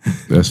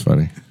 That's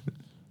funny.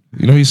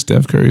 You know he's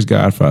Steph Curry's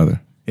godfather.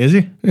 Is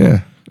he?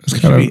 Yeah. It's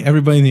kind of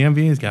everybody in the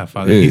NBA is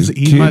godfather. Yeah,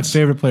 he's my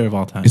favorite player of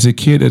all time. It's a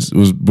kid that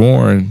was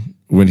born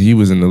when he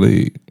was in the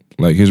league.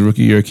 Like his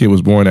rookie year, a kid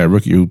was born that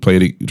rookie who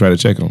tried to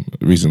check him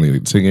recently.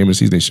 The second game of the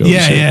season, they showed.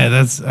 Yeah,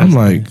 that's I'm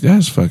like,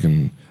 that's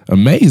fucking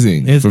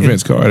amazing for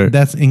Vince Carter.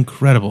 That's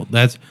incredible.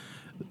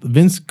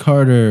 Vince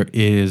Carter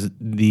is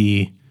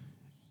the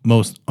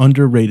most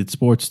underrated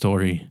sports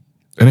story.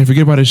 And then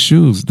forget about his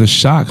shoes. The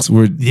shocks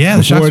were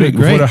the shocks were great.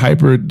 Before the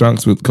hyper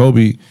dunks with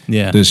Kobe.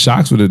 Yeah, the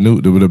shocks were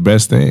the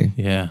best thing.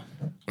 Yeah,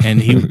 and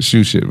he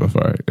shoe shit. I'm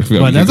sorry,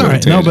 but that's all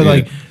right. No, but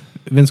like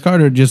Vince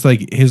Carter, just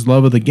like his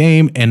love of the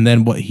game, and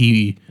then what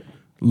he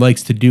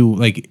likes to do.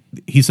 Like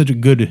he's such a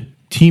good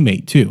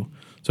teammate too.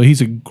 So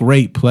he's a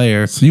great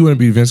player. So you want to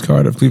be Vince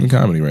Carter of Cleveland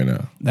comedy right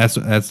now? That's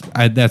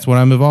what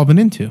I'm evolving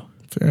into.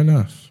 Fair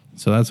enough.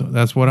 So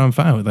that's what I'm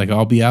fine with. Like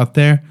I'll be out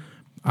there.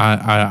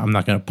 I'm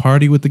not going to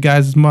party with the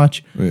guys as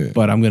much,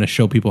 but I'm going to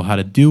show people how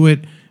to do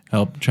it,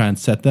 help try and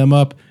set them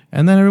up.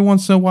 And then every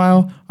once in a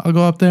while, I'll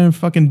go up there and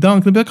fucking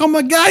dunk and be like, oh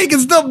my God, you can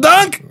still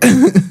dunk.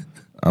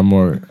 I'm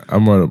more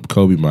the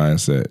Kobe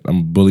mindset.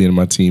 I'm bullying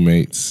my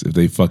teammates if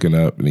they fucking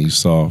up and he's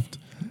soft.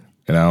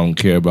 And I don't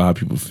care about how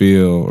people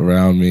feel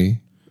around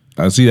me.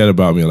 I see that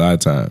about me a lot of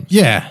times.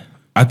 Yeah.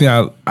 I think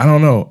I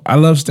don't know. I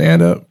love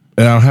stand up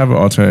and I don't have an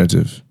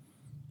alternative.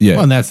 Yeah.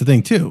 Well, and that's the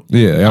thing too.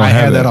 Yeah. I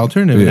have that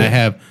alternative and I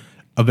have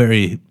a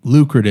very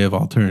lucrative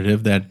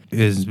alternative that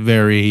is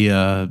very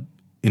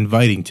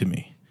inviting to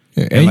me.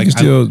 Yeah, and you can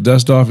still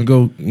dust off and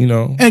go,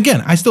 And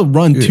again, I still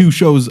run 2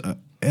 shows.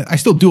 I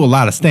still do a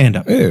lot of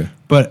stand-up. Yeah.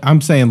 But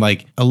I'm saying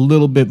like a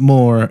little bit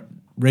more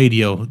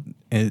radio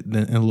and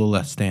a little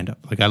less stand-up.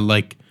 Like I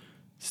like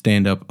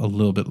stand-up a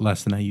little bit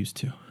less than I used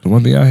to. The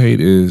one thing I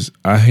hate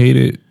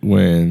it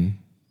when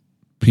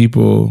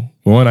people,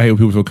 I hate when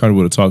people feel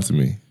comfortable to talk to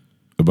me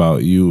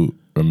about you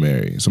or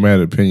Mary. Somebody had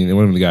an opinion, and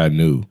one of them the guy I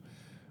knew.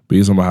 But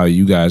he's talking about how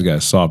you guys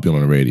got soft on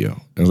the radio.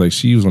 And it was like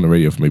she was on the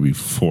radio for maybe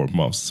 4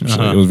 months. Some shit.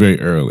 It was very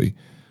early.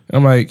 And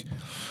I'm like,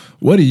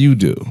 what do you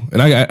do?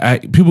 And I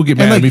people get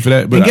mad at me for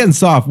that. But and getting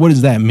soft, what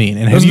does that mean?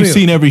 And have you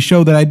seen every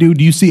show that I do?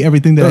 Do you see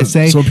everything that I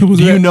say? So do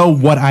you know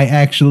what I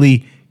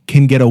actually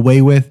can get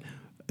away with?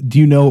 Do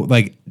you know,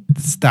 like,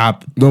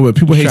 stop? No, but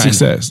people hate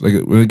success. Like,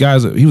 when the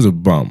guy's, he was a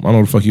bum. I don't know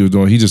what the fuck he was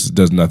doing. He just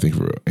does nothing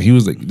for real. And he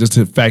was like, just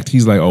the fact,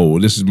 he's like, oh,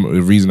 this is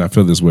the reason I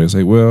feel this way. It's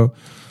like, well,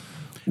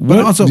 but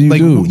also, do you like,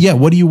 do? Yeah,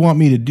 what do you want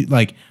me to do?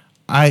 Like,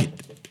 I'm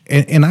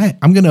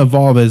going to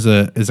evolve as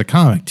a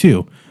comic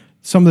too.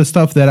 Some of the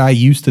stuff that I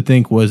used to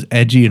think was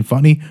edgy and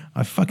funny,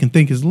 I fucking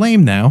think is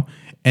lame now,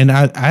 and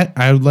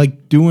I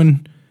like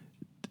going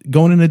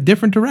in a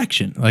different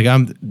direction. Like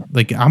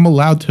I'm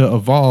allowed to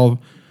evolve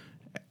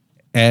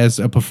as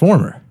a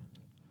performer.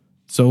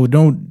 So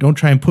don't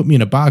try and put me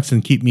in a box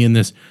and keep me in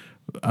this.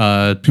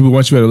 People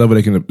want you at a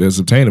level that's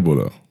obtainable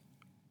though.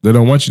 They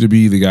don't want you to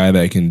be the guy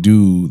that can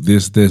do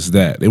this,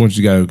 that. They want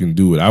you the guy who can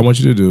do what I want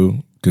you to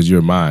do because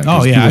you're mine.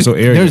 Oh yeah, people are so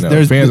arrogant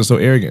now. Fans are so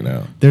arrogant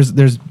now.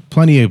 There's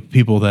plenty of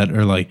people that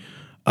are like,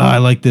 oh, I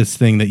like this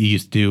thing that you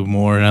used to do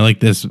more, and I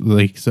like this.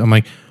 Like, so I'm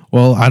like,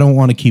 well, I don't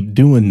want to keep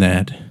doing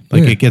that.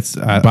 Like it gets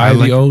buy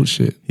the old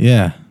shit.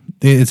 Yeah,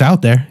 it's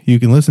out there. You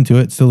can listen to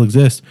it. It still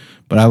exists.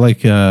 But I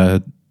like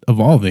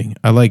evolving.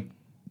 I like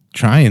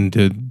trying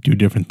to do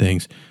different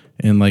things.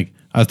 And like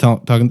I was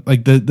talking,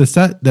 like the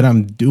set that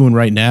I'm doing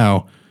right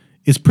now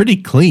is pretty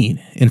clean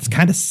and it's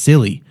kind of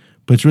silly,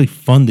 but it's really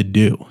fun to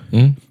do.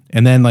 Mm.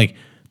 And then like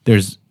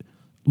there's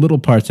little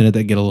parts in it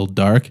that get a little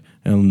dark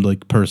and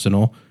like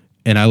personal,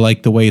 and I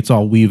like the way it's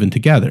all weaving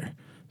together.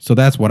 So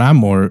that's what I'm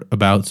more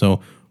about.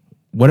 So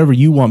whatever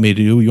you want me to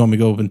do, you want me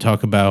to go up and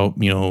talk about,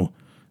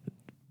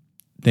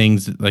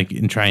 things like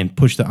and try and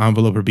push the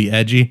envelope or be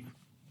edgy,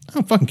 I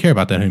don't fucking care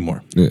about that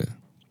anymore. Yeah.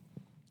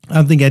 I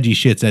don't think edgy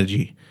shit's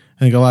edgy. I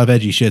think a lot of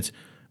edgy shit's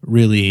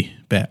really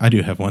bad. I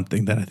do have one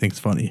thing that I think is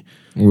funny.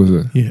 What was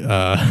it?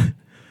 Yeah,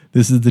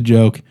 this is the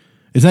joke.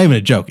 It's not even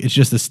a joke. It's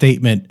just a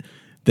statement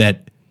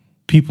that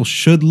people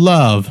should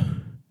love,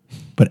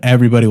 but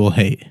everybody will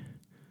hate.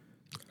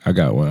 I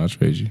got one. I'll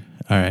trade you.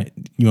 All right.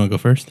 You want to go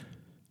first?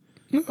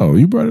 No,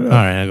 you brought it up. All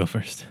right, I'll go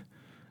first.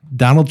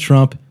 Donald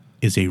Trump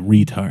is a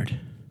retard.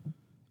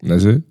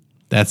 That's it.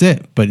 That's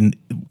it. But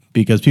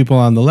because people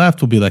on the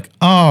left will be like,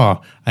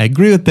 oh, I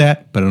agree with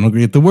that, but I don't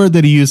agree with the word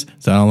that he used,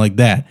 so I don't like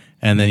that.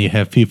 And then you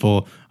have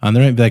people on the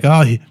right be like,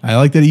 oh, I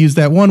like that he used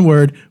that one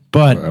word,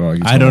 but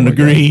I don't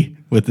agree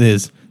with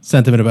his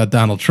sentiment about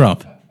Donald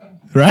Trump.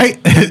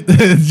 Right?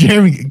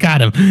 Jeremy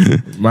got him.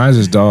 Mine's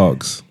just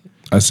dogs.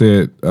 I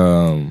said, I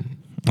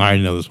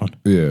already know this one.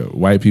 Yeah,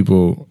 white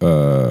people.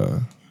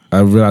 I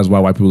realized why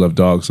white people love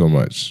dogs so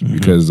much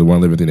because the one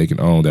living thing they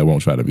can own that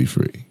won't try to be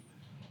free.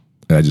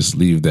 And I just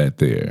leave that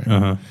there.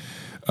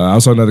 I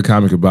saw another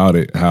comic about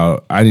it.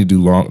 How I need to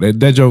do long.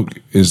 That joke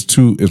is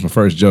my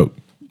first joke.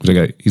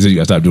 Which he said you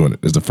got to stop doing it.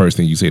 It's the first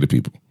thing you say to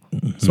people.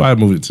 So I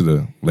moved it to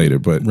the later.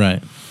 But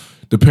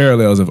the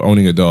parallels of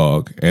owning a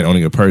dog and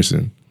owning a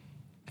person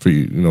for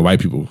white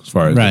people as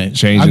far as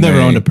changing. I've never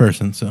owned a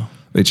person, so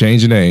they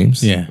change the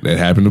names. Yeah, that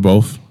happened to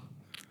both.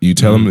 You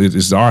tell them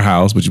it's our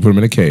house, but you put them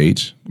in a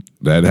cage.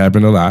 That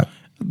happened a lot.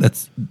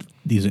 This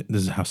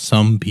is how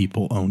some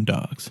people own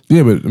dogs.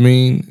 Yeah, but I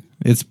mean,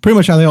 it's pretty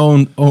much how they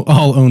all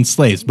own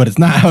slaves, but it's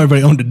not how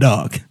everybody owned a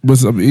dog. But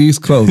he's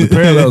close. The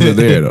parallels are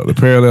there, though. The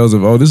parallels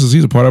of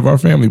he's a part of our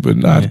family, but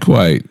not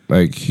quite.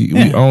 Like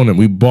we own him,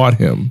 we bought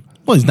him.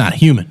 Well, he's not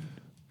human.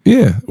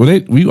 Yeah.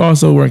 Well, we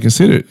also weren't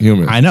considered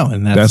human. I know,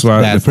 and that's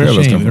why the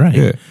parallels come right?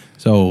 Yeah.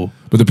 So,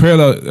 but the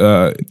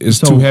parallel is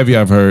too heavy.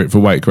 I've heard for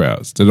white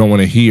crowds. They don't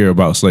want to hear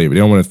about slavery. They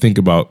don't want to think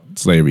about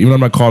slavery. Even though I'm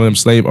not calling them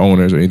slave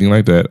owners or anything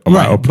like that.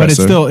 Right. But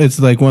it's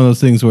like one of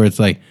those things where it's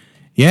like,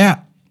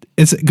 yeah,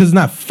 it's because it's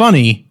not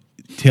funny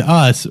to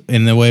us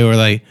in the way we're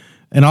like,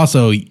 and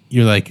also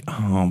you're like,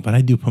 oh, but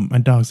I do put my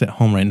dog's at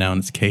home right now in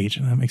its cage,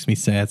 and that makes me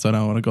sad. So I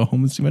don't want to go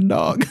home and see my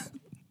dog.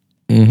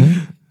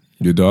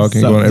 Your dog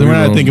can't go on every we're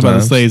not thinking about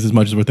the slaves as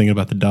much as we're thinking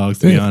about the dogs,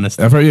 to be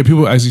honest. I've heard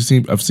people I've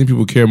seen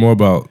people care more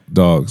about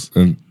dogs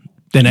than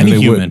any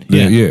human.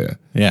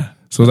 Yeah.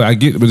 So I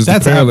get, but it's the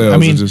parallels. I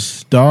mean,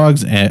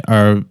 dogs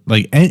are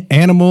like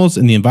animals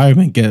in the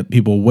environment get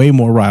people way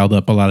more riled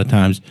up a lot of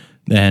times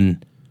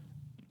than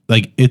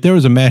like if there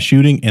was a mass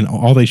shooting and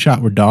all they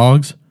shot were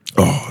dogs.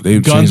 Oh,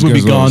 guns would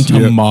be gone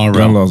tomorrow.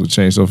 Gun laws would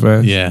change so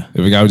fast. Yeah.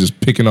 If a guy was just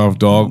picking off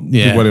people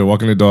while they were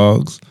walking their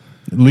dogs.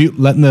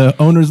 Letting the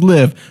owners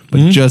live,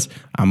 but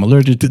I'm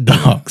allergic to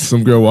dogs.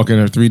 Some girl walking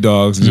her 3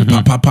 dogs and just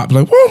pop, pop, pop,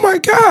 like, oh my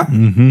God.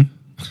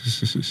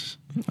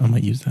 I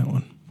might use that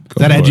one. Is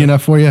that edgy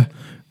enough for you?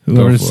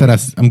 Whoever said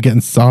I'm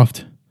getting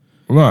soft.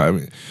 No, I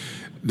mean,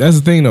 that's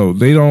the thing though.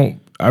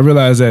 I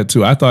realized that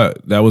too. I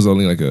thought that was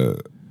only like a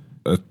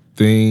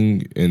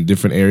thing in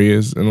different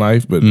areas in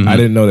life, but I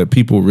didn't know that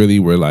people really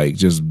were like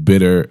just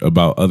bitter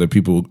about other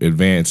people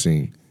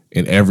advancing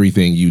in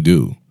everything you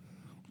do.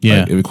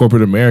 Yeah. Like in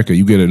corporate America,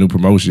 you get a new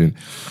promotion.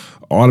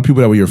 All the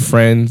people that were your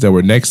friends that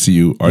were next to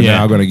you are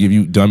now going to give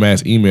you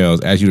dumbass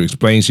emails, ask you to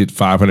explain shit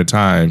 500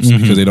 times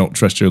because they don't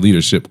trust your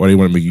leadership or they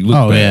want to make you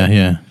look bad.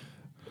 Yeah.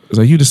 It's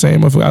like, you the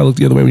same motherfucker. I looked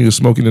the other way when you were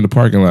smoking in the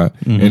parking lot.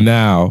 And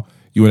now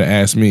you want to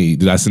ask me,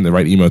 did I send the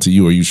right email to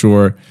you? Are you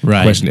sure?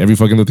 Right. Question every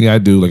fucking little thing I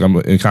do like I'm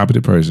an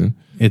incompetent person.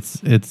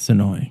 It's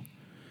annoying.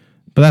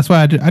 But that's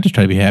why I just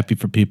try to be happy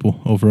for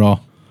people overall.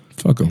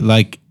 Fuck them.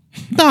 Like,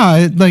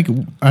 I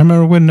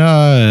remember when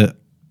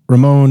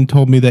Ramon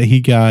told me that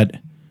he got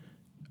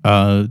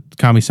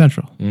Comedy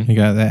Central. He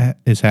got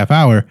his half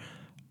hour.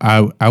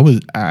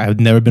 I've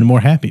never been more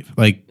happy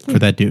for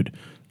that dude.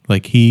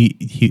 Like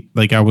he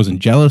like I wasn't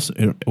jealous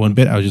one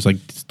bit. I was just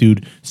like, this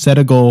dude set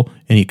a goal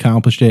and he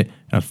accomplished it.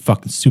 And I'm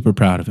fucking super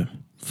proud of him.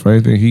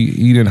 Funny thing,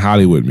 he didn't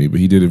Hollywood me, but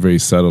he did it very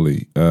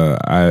subtly.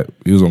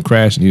 He was on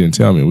Crash and he didn't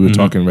tell me. We were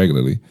talking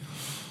regularly.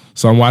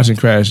 So I'm watching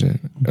Crashing,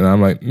 and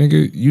I'm like,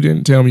 nigga, you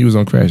didn't tell me you was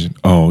on Crashing.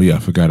 Oh, yeah, I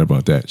forgot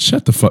about that.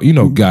 Shut the fuck. You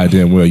know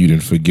goddamn well you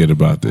didn't forget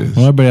about this.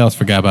 Well, everybody else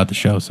forgot about the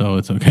show, so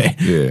it's okay.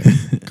 Yeah,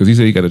 because he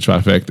said he got a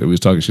trifecta. We was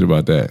talking shit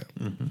about that.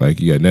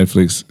 Like, you got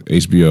Netflix,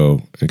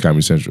 HBO, and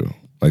Comedy Central.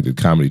 Like, the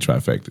comedy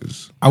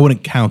trifectas. I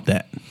wouldn't count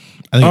that.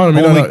 I think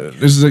no.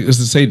 This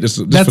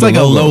that's like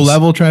a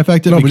low-level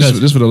trifecta? No, but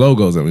just for the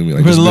logos that we mean.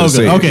 Like, for the logos.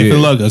 Okay, for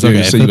the logos.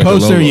 Okay, for the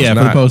poster, for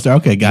the poster.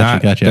 Okay,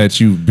 gotcha. That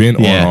you've been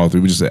on all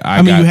 3. We just say,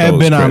 I mean, you have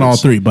been on all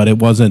 3, but it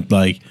wasn't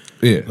like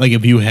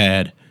if you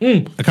had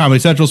a Comedy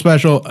Central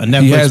special, a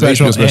Netflix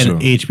special, and an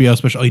HBO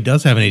special. Oh, he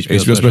does have an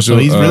HBO special. So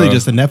he's really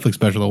just a Netflix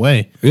special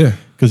away. Yeah.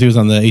 Because he was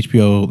on the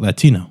HBO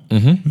Latino.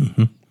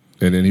 And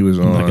then he was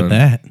on Look at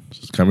that.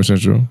 Comedy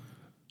Central,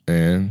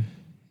 and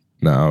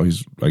now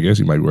I guess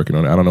he might be working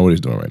on it. I don't know what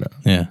he's doing right now.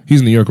 Yeah.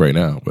 He's in New York right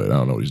now, but I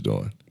don't know what he's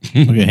doing.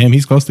 Look at him.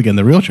 He's close to getting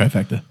the real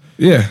trifecta.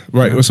 Yeah,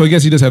 right. So I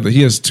guess he does have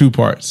he has 2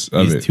 parts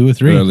of it. 2 or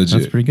 3. Legit.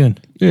 That's pretty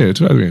good. Yeah,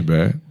 2 or 3 ain't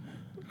bad.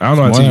 I don't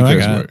know how TV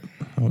credits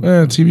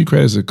work. TV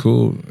credits are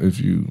cool if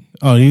you...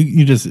 Oh,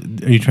 you just...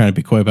 Are you trying to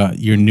be coy about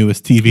your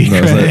newest TV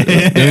credit? Like,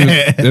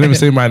 they didn't even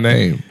say my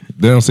name.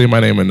 They don't say my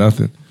name or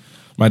nothing.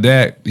 My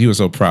dad, he was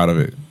so proud of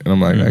it. And I'm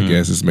like, I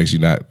guess this makes you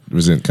not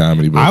resent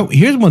comedy. But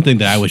here's one thing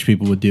that I wish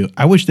people would do.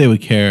 I wish they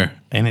would care,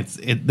 and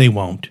they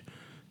won't.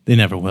 They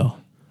never will.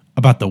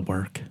 About the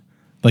work.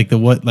 Like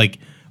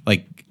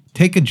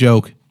take a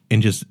joke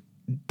and just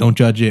don't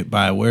judge it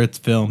by where it's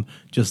filmed.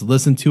 Just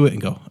listen to it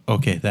and go,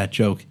 okay, that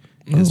joke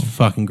is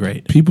fucking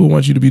great. People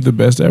want you to be the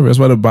best ever. That's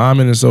why the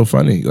bombing is so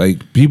funny.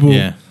 Like people,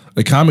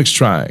 like comics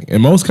trying,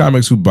 and most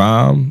comics who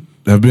bomb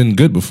have been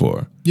good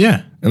before.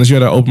 Yeah, unless you're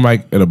at an open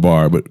mic at a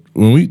bar. But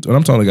when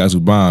I'm talking to guys who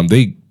bomb,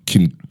 they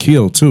can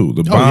kill too.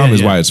 The bomb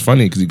is why it's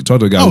funny because you can talk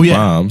to a guy who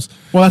bombs.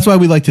 Well, that's why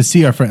we like to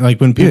see our friends. Like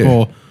when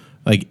people,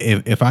 like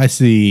if I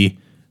see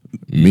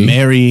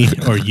Mary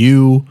or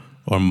you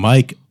or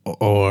Mike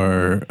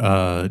or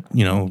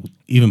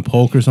even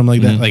Polk or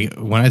something like that. Like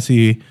when I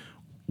see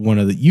one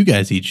of you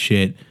guys eat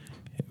shit,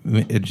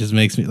 it just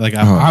makes me like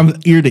I'm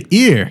ear to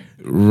ear.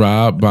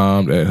 Rob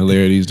bombed at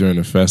Hilarities during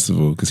the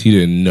festival because he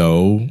didn't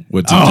know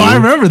what to do. Oh, I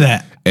remember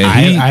that. And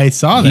I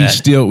saw that. He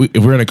still,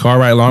 if we're in a car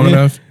ride long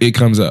enough, it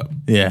comes up.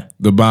 Yeah.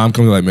 The bomb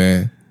comes like,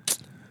 man,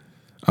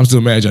 I'm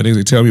still mad y'all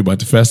niggas tell me about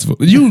the festival.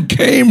 You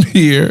came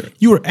here.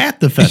 You were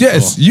at the festival.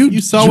 Yes. You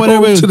saw what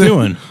everybody was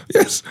doing.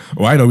 Yes.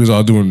 Well, I know we was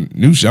all doing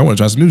new shit. I want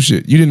to try some new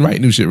shit. You didn't write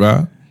new shit,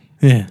 Rob.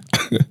 Yeah.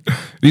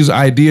 These are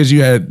ideas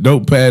you had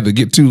notepad to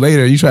get to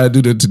later. You try to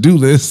do the to-do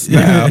list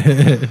now.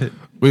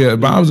 But yeah,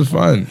 bombs are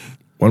fun.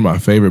 One of my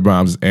favorite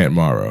bombs is Ant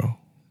Morrow.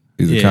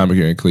 He's a comic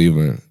here in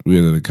Cleveland. We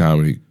did a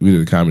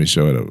comedy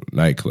show at a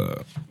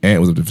nightclub. Ant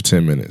was up there for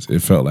 10 minutes.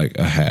 It felt like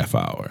a half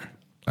hour.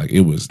 Like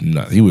it was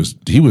nuts. He was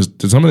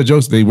some of the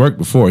jokes they worked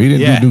before. He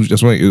didn't do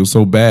that's why it was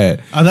so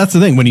bad. That's the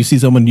thing when you see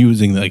someone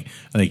using like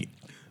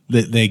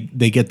they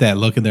get that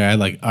look in their eye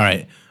like, all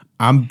right,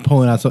 I'm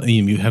pulling out something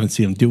you haven't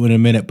seen them do in a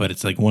minute, but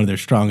it's like one of their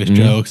strongest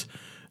jokes.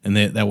 And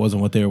that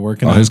wasn't what they were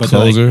working on. His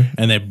closer.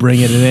 And they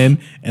bring it in,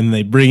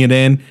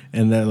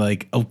 and they're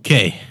like,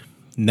 okay,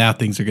 now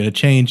things are going to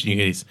change. You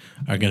guys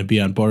are going to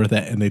be on board with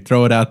that. And they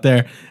throw it out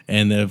there,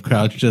 and the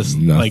crowd's just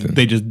like,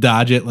 they just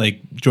dodge it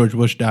like George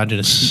Bush dodging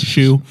a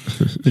shoe.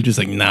 They're just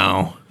like,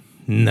 no,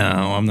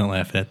 I'm not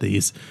laughing at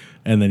these.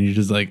 And then you're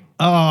just like,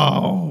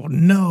 oh,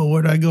 no,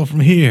 where do I go from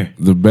here?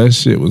 The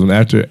best shit was when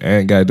after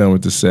Ant got done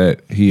with the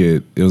set,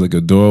 it was like a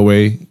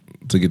doorway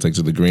to get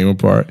to the green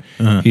part.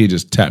 He had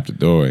just tapped the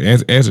doorway.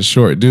 Ant's a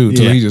short dude,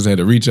 so he just had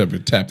to reach up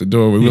and tap the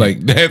doorway. We were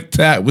like, that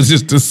tap was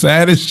just the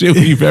saddest shit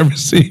we've ever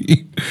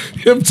seen.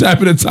 Him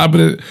tapping the top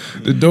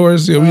of the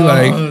doors. We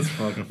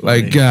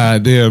like,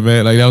 God damn,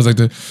 man. Like that was like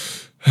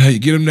you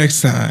get him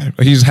next time.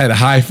 Like he just had to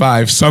high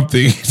five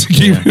something to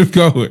keep him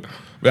going.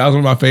 But that was one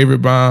of my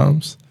favorite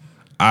bombs.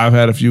 I've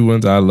had a few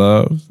ones I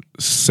love.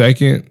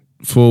 Second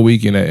full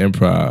weekend at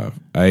Improv,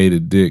 I ate a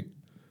dick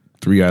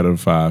 3 out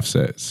of 5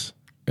 sets.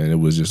 And it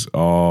was just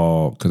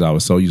all because I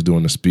was so used to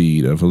doing the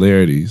speed of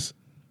Hilarities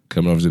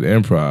coming over to the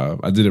Improv.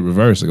 I did it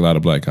reverse like a lot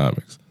of black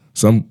comics.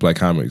 Most black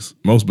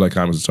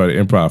comics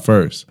started Improv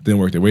first, then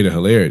worked their way to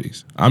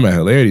Hilarities. I'm at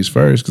Hilarities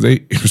first because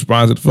they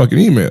respond to the fucking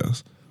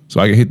emails.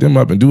 So I can hit them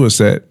up and do a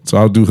set. So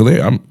I'll do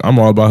Hilarities. I'm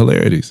all about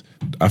Hilarities.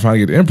 I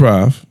finally get to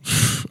Improv.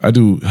 I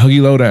do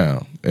Huggy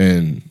Lowdown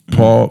and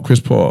Chris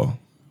Paul.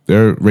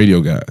 They're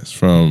radio guys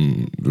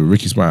from the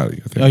Ricky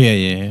Smiley, I think. Oh,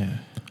 yeah.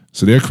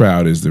 So their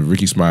crowd is the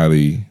Ricky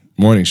Smiley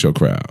morning show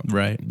crowd.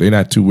 Right. They're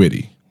not too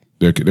witty.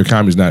 Their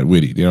comedy's not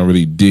witty. They don't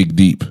really dig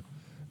deep.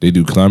 They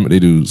do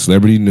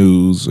celebrity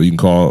news, or you can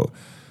call.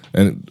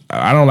 And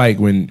I don't like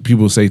when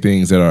people say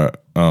things that are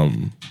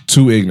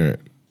too ignorant.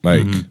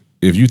 Like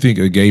if you think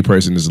a gay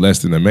person is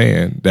less than a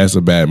man, that's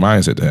a bad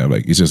mindset to have.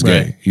 Like he's just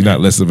gay. He's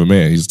not less of a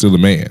man. He's still a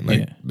man.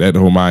 Like that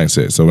whole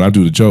mindset. So when I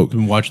do the joke,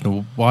 been watching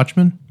The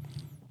Watchmen.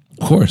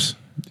 Of course.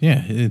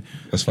 Yeah,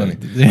 that's funny.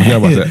 Yeah,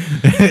 about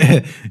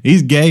that.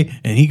 He's gay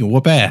and he can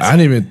whoop ass. I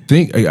didn't even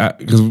think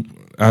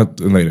because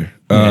later.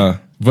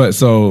 But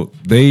so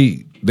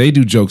they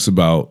do jokes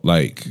about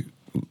like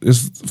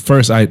it's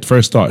first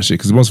thought shit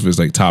because most of it's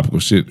like topical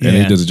shit, and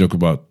he does a joke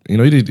about he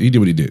did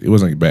what he did. It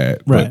wasn't like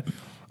bad, right? But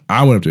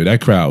I went up there.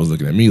 That crowd was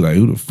looking at me like,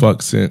 who the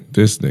fuck sent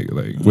this nigga?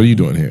 Like, what are you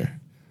doing here?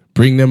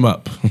 Bring them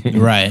up,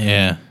 right?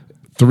 Yeah,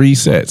 3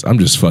 sets. I'm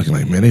just fucking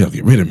like, man, they gotta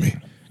get rid of me.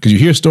 Because you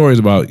hear stories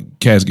about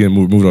cats getting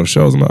moved off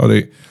shows. I'm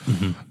like,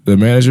 the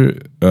manager,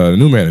 the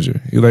new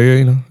manager, he's like,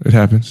 yeah, it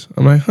happens.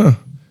 I'm like,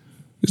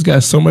 this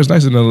guy's so much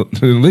nicer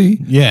than Lee.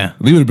 Yeah.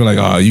 Lee would have been like,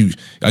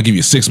 I'll give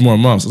you 6 more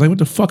months. I was like, what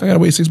the fuck? I gotta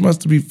wait 6 months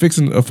to be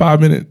fixing a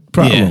 5-minute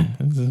problem.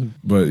 Yeah.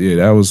 But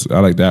yeah, I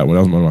like that one.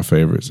 That was one of my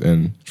favorites.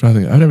 And I'm trying to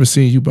think, I've never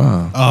seen you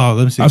bomb. Oh,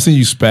 let me see. I've seen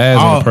you spaz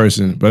on a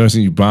person, but I've never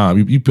seen you bomb.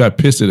 You got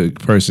pissed at a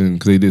person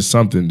because they did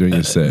something during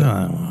your set. No,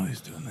 I'm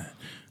always doing that.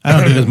 I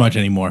don't do as much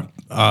anymore.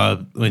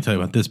 Let me tell you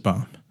about this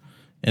bomb.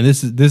 And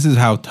this is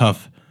how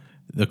tough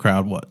the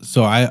crowd was.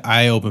 So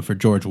I opened for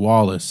George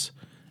Wallace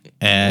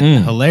at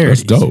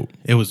Hilarities. That's dope.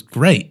 It was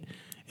great.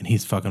 And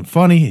he's fucking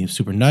funny. He was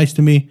super nice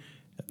to me.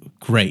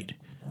 Great.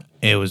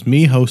 It was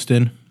me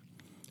hosting.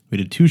 We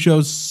did 2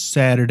 shows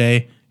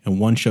Saturday and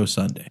 1 show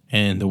Sunday.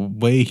 And the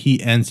way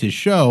he ends his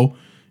show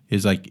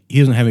is like he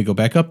doesn't have me go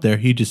back up there.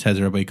 He just has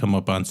everybody come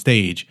up on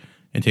stage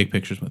and take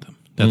pictures with him.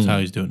 That's how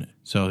he's doing it.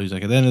 So he's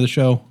like, at the end of the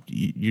show,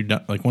 you're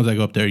not like once I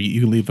go up there, you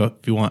can leave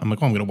if you want. I'm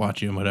like, oh, I'm gonna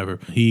watch you and whatever.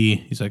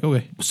 He's like,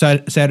 okay.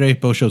 Saturday,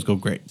 both shows go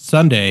great.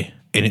 Sunday,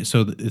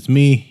 it's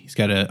me. He's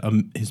got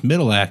his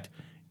middle act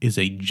is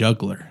a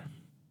juggler.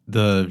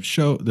 The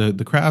show,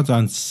 the crowds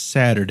on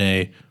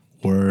Saturday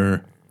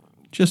were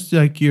just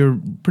like your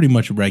pretty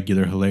much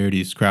regular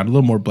Hilarities crowd. A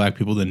little more black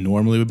people than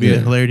normally would be at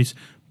Hilarities,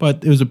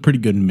 but it was a pretty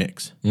good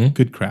mix.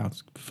 Good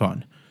crowds,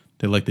 fun.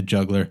 They liked the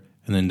juggler,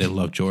 and then they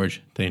loved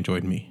George. They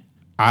enjoyed me.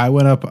 I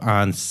went up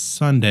on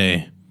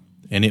Sunday,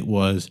 and it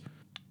was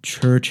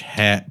church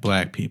hat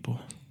black people.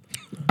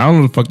 I don't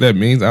know what the fuck that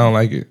means. I don't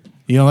like it.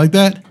 You don't like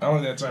that? I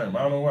don't like that term.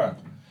 I don't know why.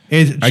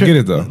 I get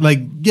it, though. Like,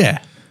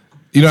 yeah.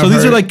 You know, So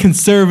these are like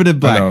conservative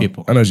black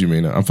people. I know what you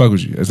mean. I'm fuck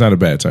with you. It's not a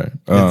bad term.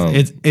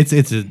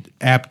 It's an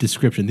apt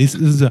description. This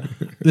is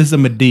a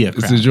Medea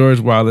crowd. It's a George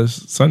Wallace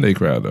Sunday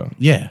crowd, though.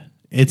 Yeah,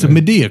 it's a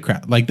Medea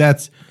crowd. Like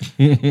that's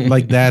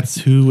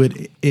who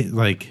it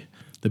like.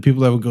 The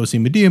people that would go see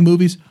Medea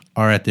movies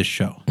are at this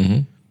show.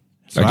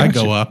 So I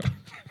go up.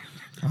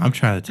 I'm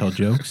trying to tell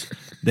jokes.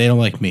 They don't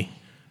like me.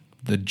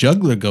 The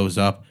juggler goes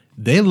up.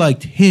 They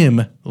liked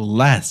him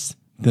less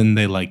than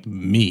they liked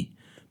me.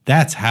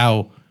 That's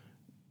how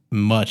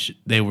much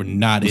they were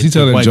not Was he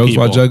telling white jokes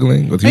people. while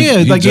juggling? He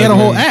had a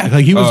whole act.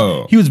 Like he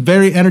was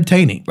very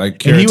entertaining. Like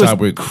Carrot Top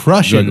with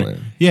crushing.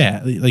 juggling.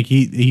 Yeah, like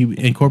he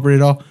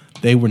incorporated it all.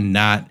 They were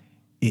not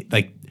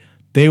like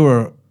they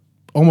were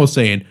almost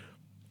saying,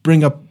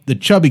 "Bring up the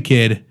chubby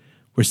kid.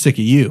 We're sick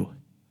of you."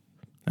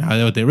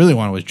 Now, what they really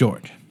wanted was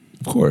George.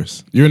 Of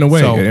course, you're in the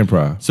way at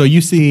improv. So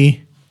you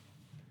see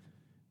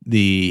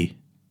me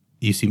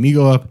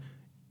go up,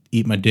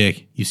 eat my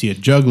dick. You see a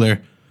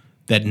juggler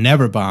that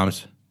never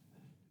bombs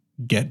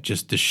get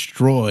just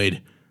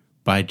destroyed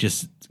by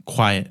just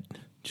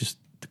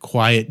the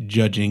quiet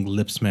judging,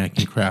 lip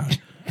smacking crowd,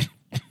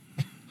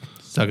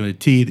 sucking their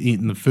teeth,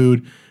 eating the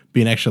food,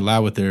 being extra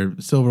loud with their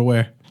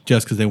silverware,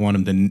 just because they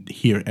want them to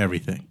hear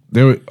everything.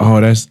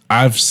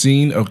 I've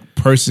seen a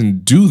person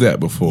do that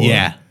before.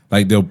 Yeah,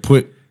 like they'll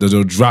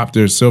drop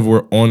their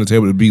silverware on the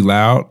table to be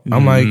loud.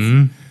 I'm like,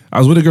 I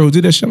was with a girl who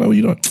did that shit. I'm like, what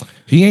you doing?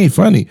 He ain't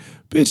funny,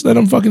 bitch. Let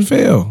him fucking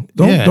fail.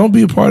 Don't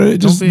be a part of it.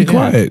 Just be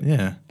quiet.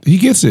 Yeah, he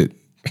gets it.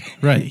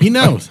 Right. He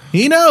knows.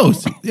 He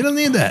knows. He doesn't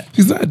need that.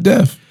 He's not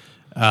deaf.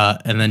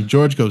 And then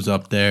George goes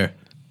up there,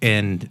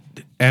 and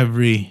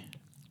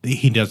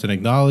he doesn't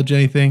acknowledge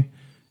anything.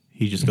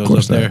 He just goes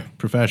up there,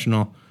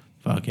 professional,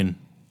 fucking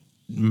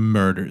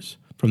murders.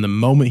 From the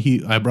moment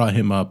I brought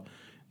him up,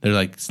 they're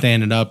like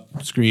standing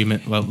up,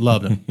 screaming,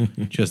 love him.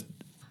 Just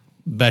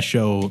best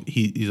show.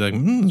 He's like,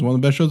 it's one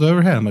of the best shows I've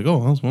ever had. I'm like,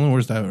 oh, that's one of the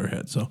worst I've ever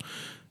had. So,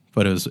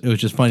 but it was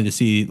just funny to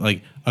see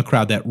like a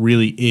crowd that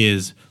really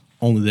is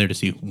only there to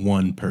see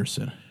one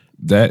person.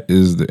 That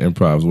is the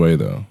improv's way,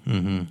 though.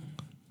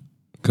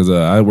 Because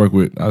I work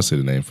with, I'll say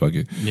the name, fuck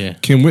it. Yeah.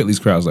 Kim Whitley's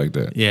crowd's like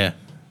that. Yeah.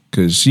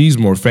 Because she's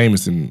more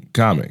famous than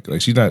comic.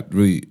 Like, she's not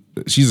really,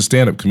 she's a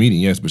stand-up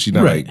comedian, yes, but she's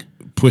not like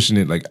pushing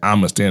it like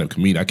I'm a stand-up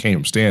comedian. I came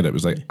from stand-up.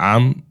 It's like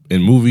I'm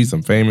in movies,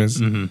 I'm famous,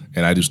 and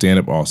I do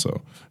stand-up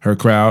also. Her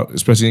crowd,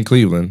 especially in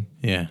Cleveland,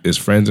 is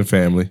friends and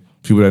family,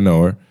 people that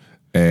know her,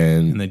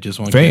 and they just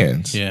want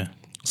fans. Yeah.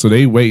 So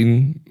they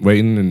waiting,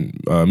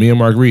 and me and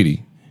Mark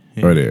Reedy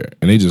are there,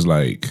 and they just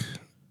like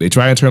they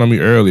try and turn on me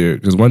earlier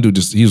because one dude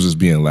he was just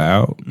being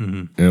loud,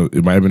 and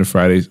it might have been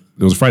it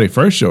was a Friday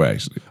first show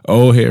actually.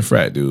 Old head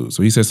frat dude,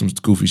 so he said some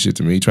goofy shit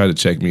to me. He tried to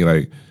check me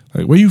like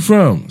where you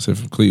from? I said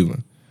from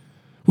Cleveland.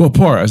 What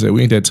part? I said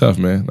we ain't that tough,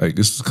 man. Like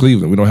this is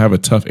Cleveland. We don't have a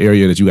tough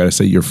area that you got to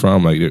say you're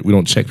from. Like we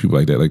don't check people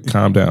like that. Like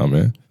calm down,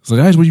 man. It's like,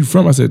 guys, where you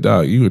from? I said,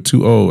 dog, you were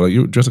too old. Like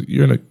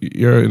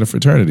you're in a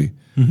fraternity.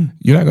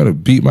 You're not gonna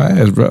beat my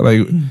ass, bro.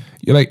 Like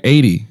you're like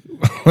 80.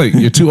 Like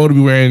you're too old to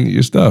be wearing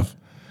your stuff.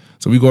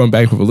 So we going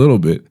back for a little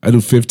bit. I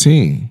do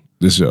 15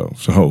 this show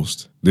to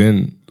host.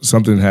 Then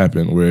something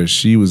happened where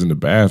she was in the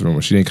bathroom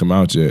and she didn't come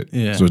out yet.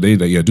 Yeah. So they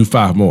like, do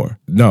 5 more.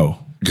 No,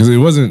 because it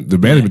wasn't the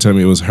management telling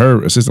me, it was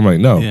her assistant. I'm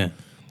like, no. Yeah.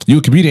 You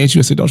a comedian, ain't you?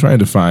 I said, don't try and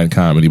define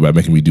comedy by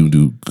making me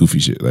do goofy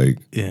shit. Like,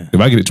 if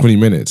I get it 20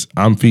 minutes,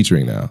 I'm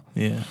featuring now.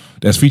 Yeah.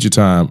 That's feature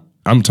time.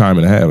 I'm time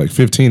and a half. Like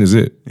 15 is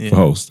it for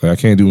host. Like I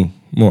can't do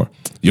more.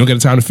 You don't get the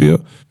time to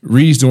feel.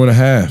 Reed's doing a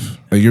half.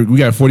 Like we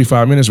got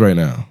 45 minutes right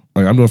now.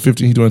 Like I'm doing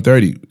 15, he's doing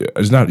 30.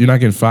 You're not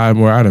getting 5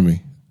 more out of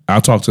me.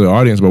 I'll talk to the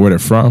audience about where they're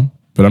from,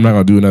 but I'm not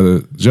gonna do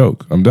another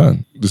joke. I'm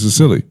done. This is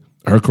silly.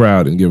 Her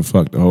crowd didn't give a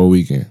fuck the whole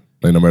weekend.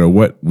 Like no matter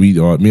what me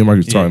and Mark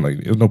was talking,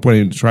 like there's no point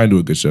in trying to do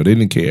a good show. They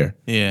didn't care.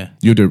 Yeah.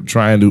 You had to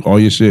try and do all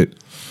your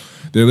shit.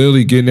 They're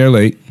literally getting there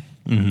late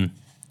because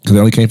they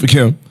only came for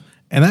Kim.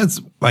 And that's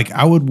like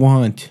I would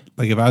want,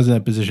 like if I was in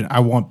that position, I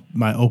want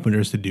my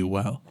openers to do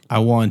well. I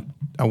want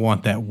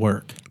that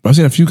work. But I've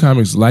seen a few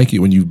comics like it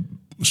when you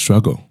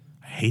struggle.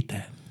 I hate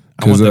that.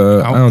 Because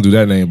I don't do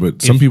that name,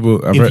 but some people.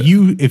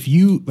 If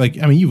you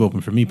like, I mean, you've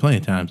opened for me plenty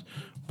of times,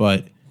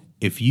 but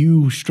if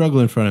you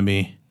struggle in front of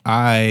me,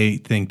 I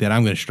think that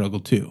I'm going to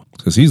struggle too.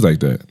 Because he's like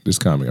that. This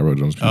comic I wrote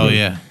on his Oh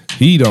yeah.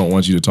 He don't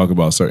want you to talk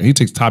about certain. He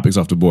takes topics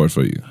off the board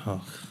for you.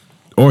 Oh.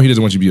 Or he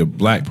doesn't want you to be a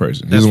black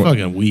person. That's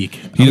fucking weak.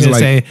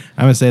 I'm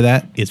gonna say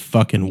that is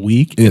fucking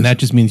weak, and that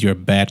just means you're a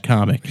bad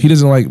comic. He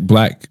doesn't like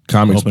black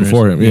comics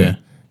before him. Yeah.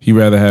 He'd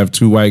rather have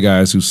 2 white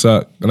guys who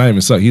suck. Not even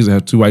suck. He'd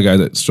have 2 white guys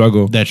that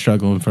struggle. That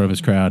struggle in front of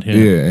his crowd.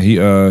 Yeah, and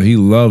he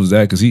loves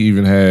that because he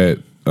even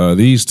had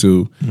these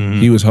two,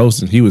 he was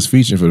hosting. He was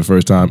featuring for the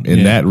first time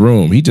in that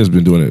room. He just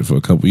been doing it for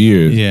a couple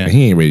years. Yeah. And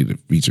he ain't ready to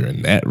feature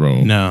in that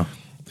room. No.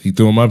 He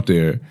threw him up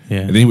there. Yeah.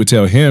 And then he would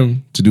tell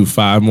him to do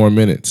 5 more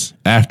minutes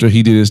after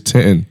he did his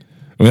 10.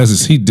 I mean,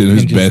 he did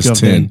his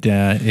best 10.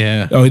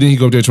 Yeah. Oh, then he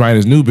go up there trying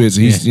his new bits.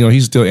 He's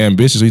he's still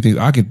ambitious. So he thinks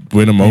I could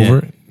win him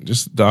over.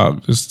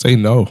 Just say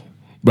no.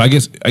 But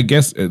I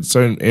guess at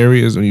certain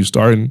areas when you're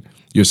starting,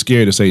 you're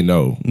scared to say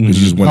no. You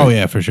just want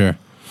yeah, for sure.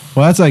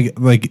 Well, that's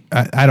like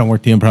I don't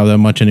work the improv that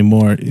much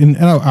anymore, and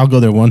I'll go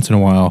there once in a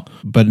while.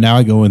 But now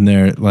I go in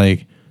there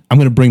like I'm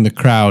going to bring the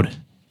crowd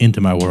into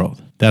my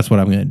world. That's what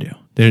I'm going to do.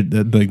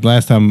 The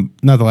last time,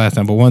 not the last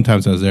time, but one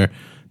time I was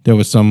there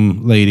was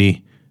some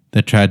lady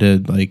that tried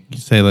to like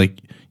say like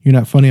you're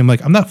not funny. I'm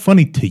like I'm not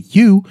funny to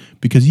you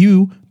because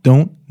you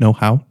don't know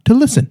how to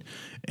listen.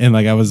 And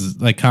like I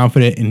was like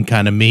confident and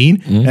kind of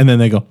mean, and then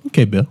they go,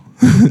 "Okay, Bill."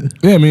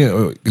 Yeah, I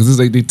mean, because it's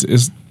like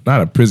it's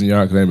not a prison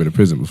yard because I ain't been to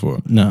prison before.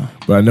 No,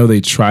 but I know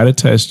they try to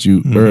test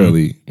you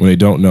early when they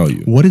don't know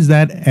you. What is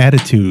that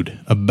attitude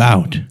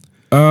about?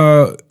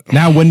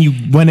 Now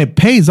when it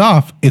pays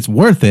off, it's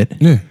worth it.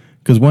 Yeah,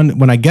 because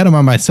when I get them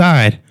on my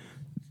side,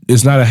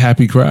 it's not a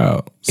happy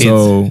crowd.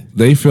 So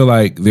they feel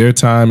like their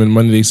time and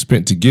money they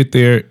spent to get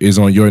there is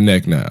on your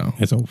neck now.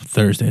 It's a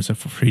Thursday. It's a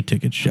free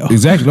ticket show.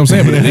 Exactly what I'm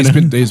saying. But they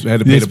had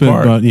to pay the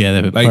park.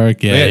 The park.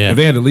 If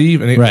they had to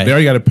leave and they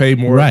already got to pay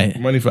more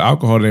money for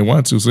alcohol than they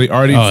want to. So they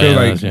already feel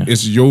like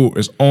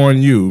it's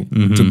on you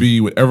to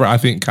be whatever I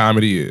think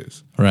comedy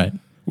is. Right.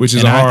 Which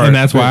is hard. And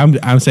that's why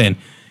I'm saying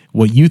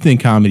what you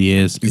think comedy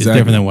is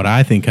different than what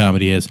I think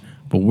comedy is,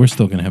 but we're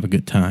still going to have a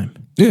good time.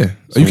 Yeah,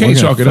 so you can't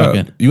chalk it up.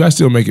 You got to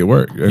still make it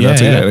work. And I'll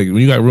tell you that. Like, when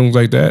you got rooms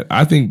like that,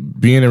 I think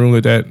being in a room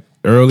like that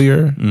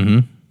earlier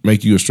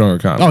make you a stronger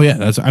comic. Oh yeah,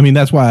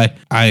 that's why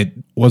I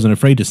wasn't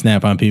afraid to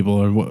snap on people,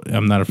 or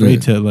I'm not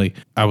afraid to like.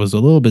 I was a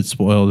little bit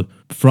spoiled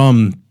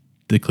from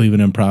the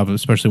Cleveland Improv,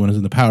 especially when I was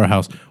in the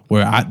Powerhouse,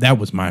 where that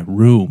was my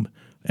room.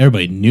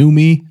 Everybody knew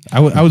me. I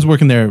was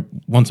working there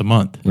once a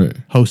month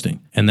hosting,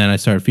 and then I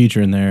started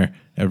featuring there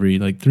every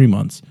like 3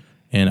 months,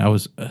 and I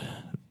was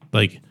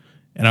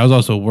and I was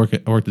also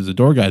I worked as a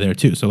door guy there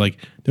too. So like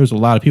there was a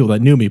lot of people that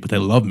knew me, but they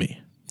loved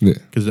me. Yeah.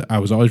 Because I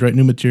was always writing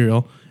new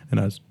material and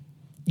I was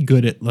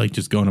good at like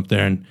just going up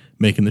there and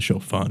making the show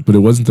fun. But it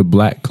wasn't the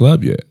black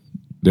club yet.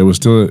 There was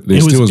still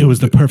it was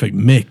the perfect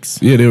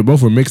mix. Yeah, they were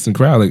both a mixing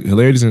crowd. Like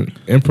Hilarities and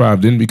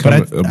Improv didn't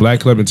become a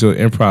black club until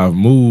Improv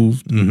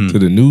moved to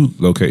the new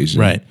location.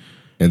 Right.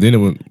 And then it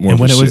went more. And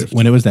when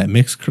it was that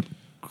mixed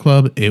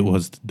club, it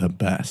was the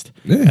best.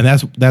 Yeah. And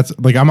that's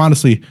like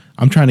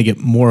I'm trying to get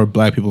more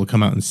black people to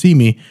come out and see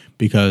me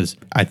because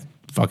I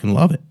fucking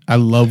love it. I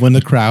love when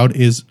the crowd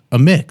is a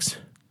mix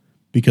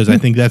because I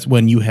think that's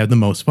when you have the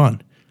most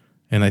fun.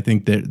 And I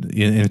think that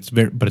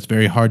it's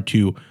very hard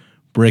to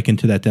break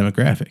into that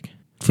demographic.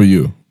 For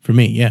you. For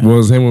me, yeah. Well,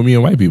 it's the same with me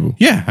and white people.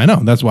 Yeah, I know.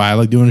 That's why I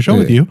like doing a show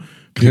with you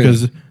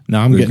because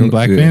now I'm getting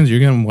black fans, you're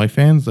getting white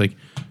fans. Like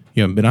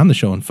you haven't been on the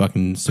show in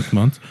fucking 6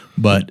 months,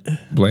 but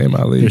blame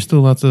Ali. There's still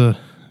lots of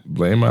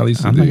blame Ali.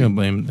 I'm not gonna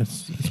blame.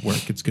 It's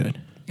work. It's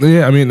good.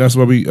 Yeah, I mean that's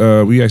why we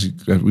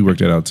worked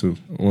that out too.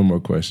 One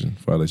more question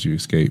before I let you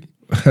escape.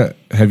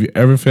 Have you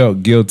ever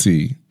felt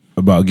guilty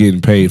about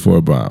getting paid for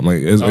a bomb?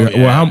 Like,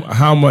 well,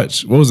 how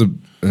much? What was it?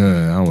 I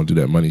don't want to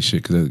do that money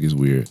shit because that gets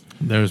weird.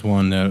 There's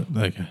one that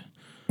like.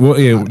 Well,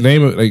 yeah,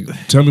 name it.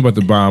 Like, tell me about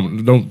the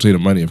bomb. Don't say the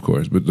money, of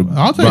course, but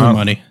I'll tell you the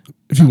money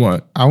if you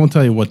want. I won't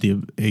tell you what the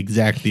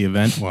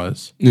event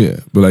was. Yeah,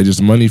 but like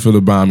just money for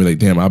the bomb. You're like,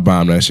 damn, I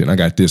bombed that shit. And I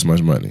got this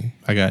much money.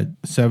 I got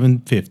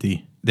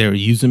 $750. They were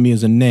using me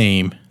as a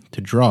name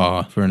to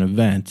draw for an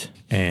event,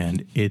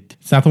 and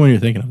it's not the one you're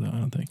thinking of, though.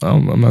 I don't think.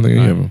 I'm not thinking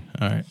of them.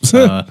 All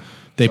right.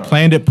 They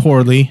planned it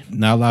poorly.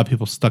 Not a lot of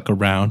people stuck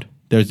around.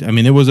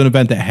 It was an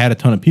event that had a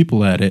ton of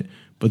people at it,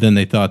 but then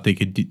they thought they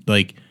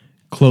could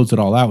close it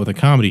all out with a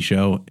comedy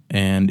show,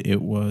 and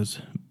it was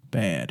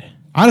bad.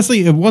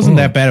 Honestly, it wasn't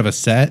that bad of a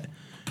set.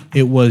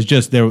 It was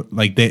just it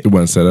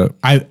wasn't set up.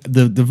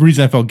 The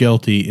reason I felt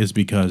guilty is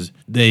because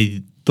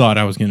they thought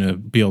I was going to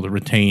be able to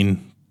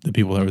retain the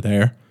people that were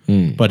there,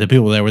 but the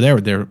people that were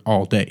there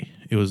all day.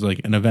 It was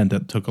like an event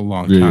that took a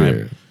long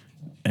time,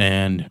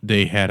 and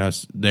they had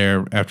us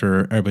there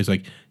after everybody's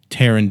like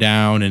tearing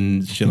down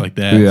and shit like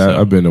that. Yeah, so,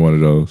 I've been to one of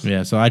those.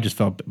 Yeah, so I just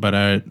felt, but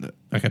I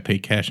got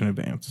paid cash in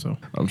advance. So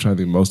I'm trying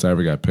to think most I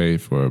ever got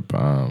paid for a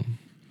bomb.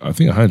 I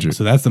think 100.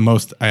 So that's the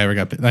most I ever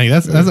got paid. Like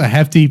that's a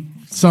hefty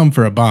sum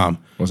for a bomb.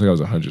 I think I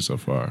was 100 so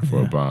far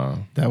for a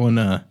bomb. That one,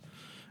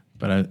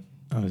 but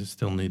I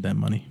still need that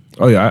money.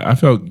 Oh yeah, I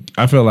felt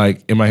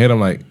like in my head I'm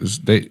like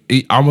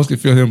I almost could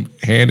feel him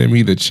handing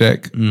me the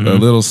check a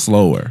little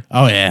slower.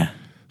 Oh yeah.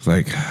 It's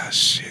like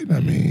shit. I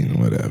mean,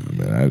 whatever,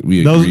 man.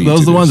 Those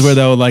are the ones where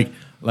they'll like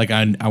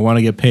I want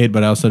to get paid,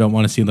 but I also don't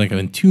want to seem like I'm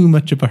in too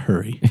much of a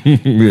hurry.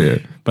 Yeah.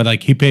 But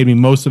like he paid me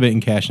most of it in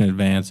cash in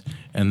advance,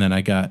 and then I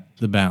got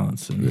the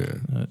balance.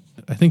 And,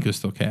 I think it was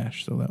still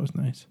cash, so that was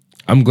nice.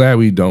 I'm glad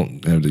we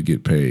don't have to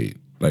get paid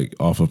like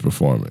off of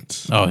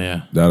performance. Oh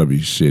yeah, That'll be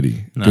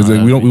shitty No, because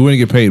that'd we wouldn't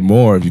get paid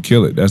more if you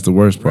kill it. That's the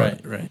worst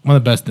part. right. One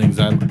of the best things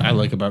I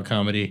like about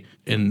comedy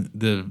in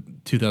the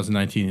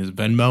 2019 is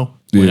Venmo.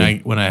 Yeah.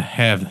 When I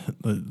have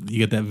you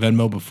get that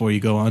Venmo before you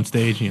go on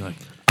stage, and you're like,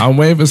 I'm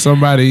waiting for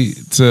somebody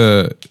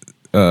to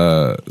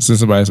send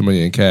somebody some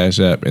money in Cash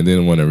App and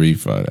then want a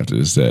refund after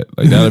the set.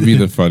 Like that would be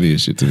the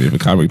funniest shit to me if a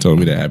comic told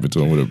me that happened to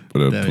him with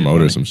a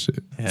promoter or some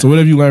shit. Yeah. So what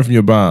have you learned from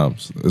your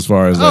bombs as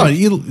far as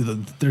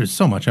there's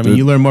so much. I mean,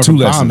 you learn more from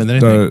bomb than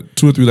anything.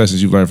 2 or 3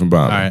 lessons you've learned from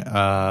bomb. All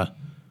right.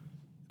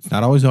 It's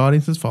not always the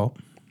audience's fault.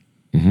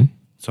 Mm-hmm.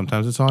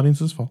 Sometimes it's the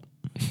audience's fault.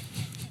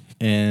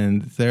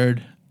 And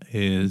third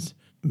is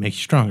makes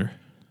you stronger.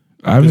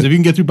 Because if you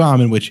can get through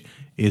bombing, which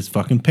is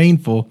fucking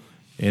painful,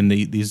 and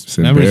these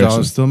memories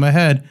are still in my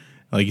head.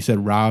 Like you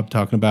said, Rob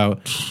talking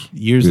about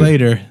years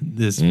later,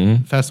 this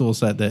festival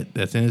set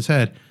that's in his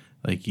head,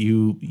 like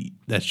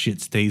that shit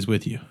stays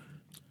with you.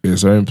 In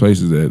certain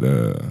places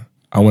that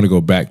I want to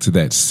go back to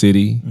that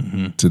city,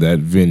 to that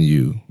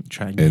venue,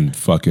 and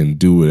fucking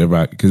do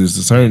whatever because it's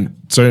a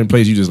certain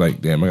place you just like,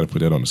 damn, I got to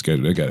put that on the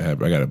schedule. They got to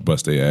happen. I got to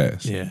bust their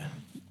ass. Yeah.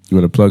 You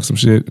want to plug some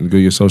shit and go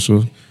to your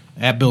social?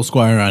 At Bill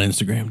Squire on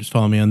Instagram. Just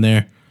follow me on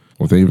there.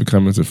 Well, thank you for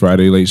coming to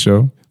Friday Late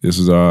Show. This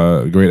was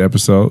a great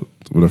episode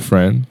with a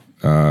friend.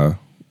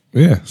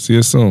 Yeah, see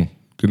you soon.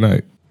 Good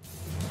night.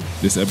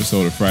 This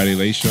episode of Friday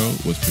Late Show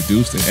was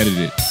produced and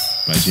edited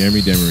by Jeremy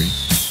Demery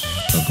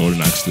of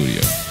Golden Ox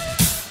Studio.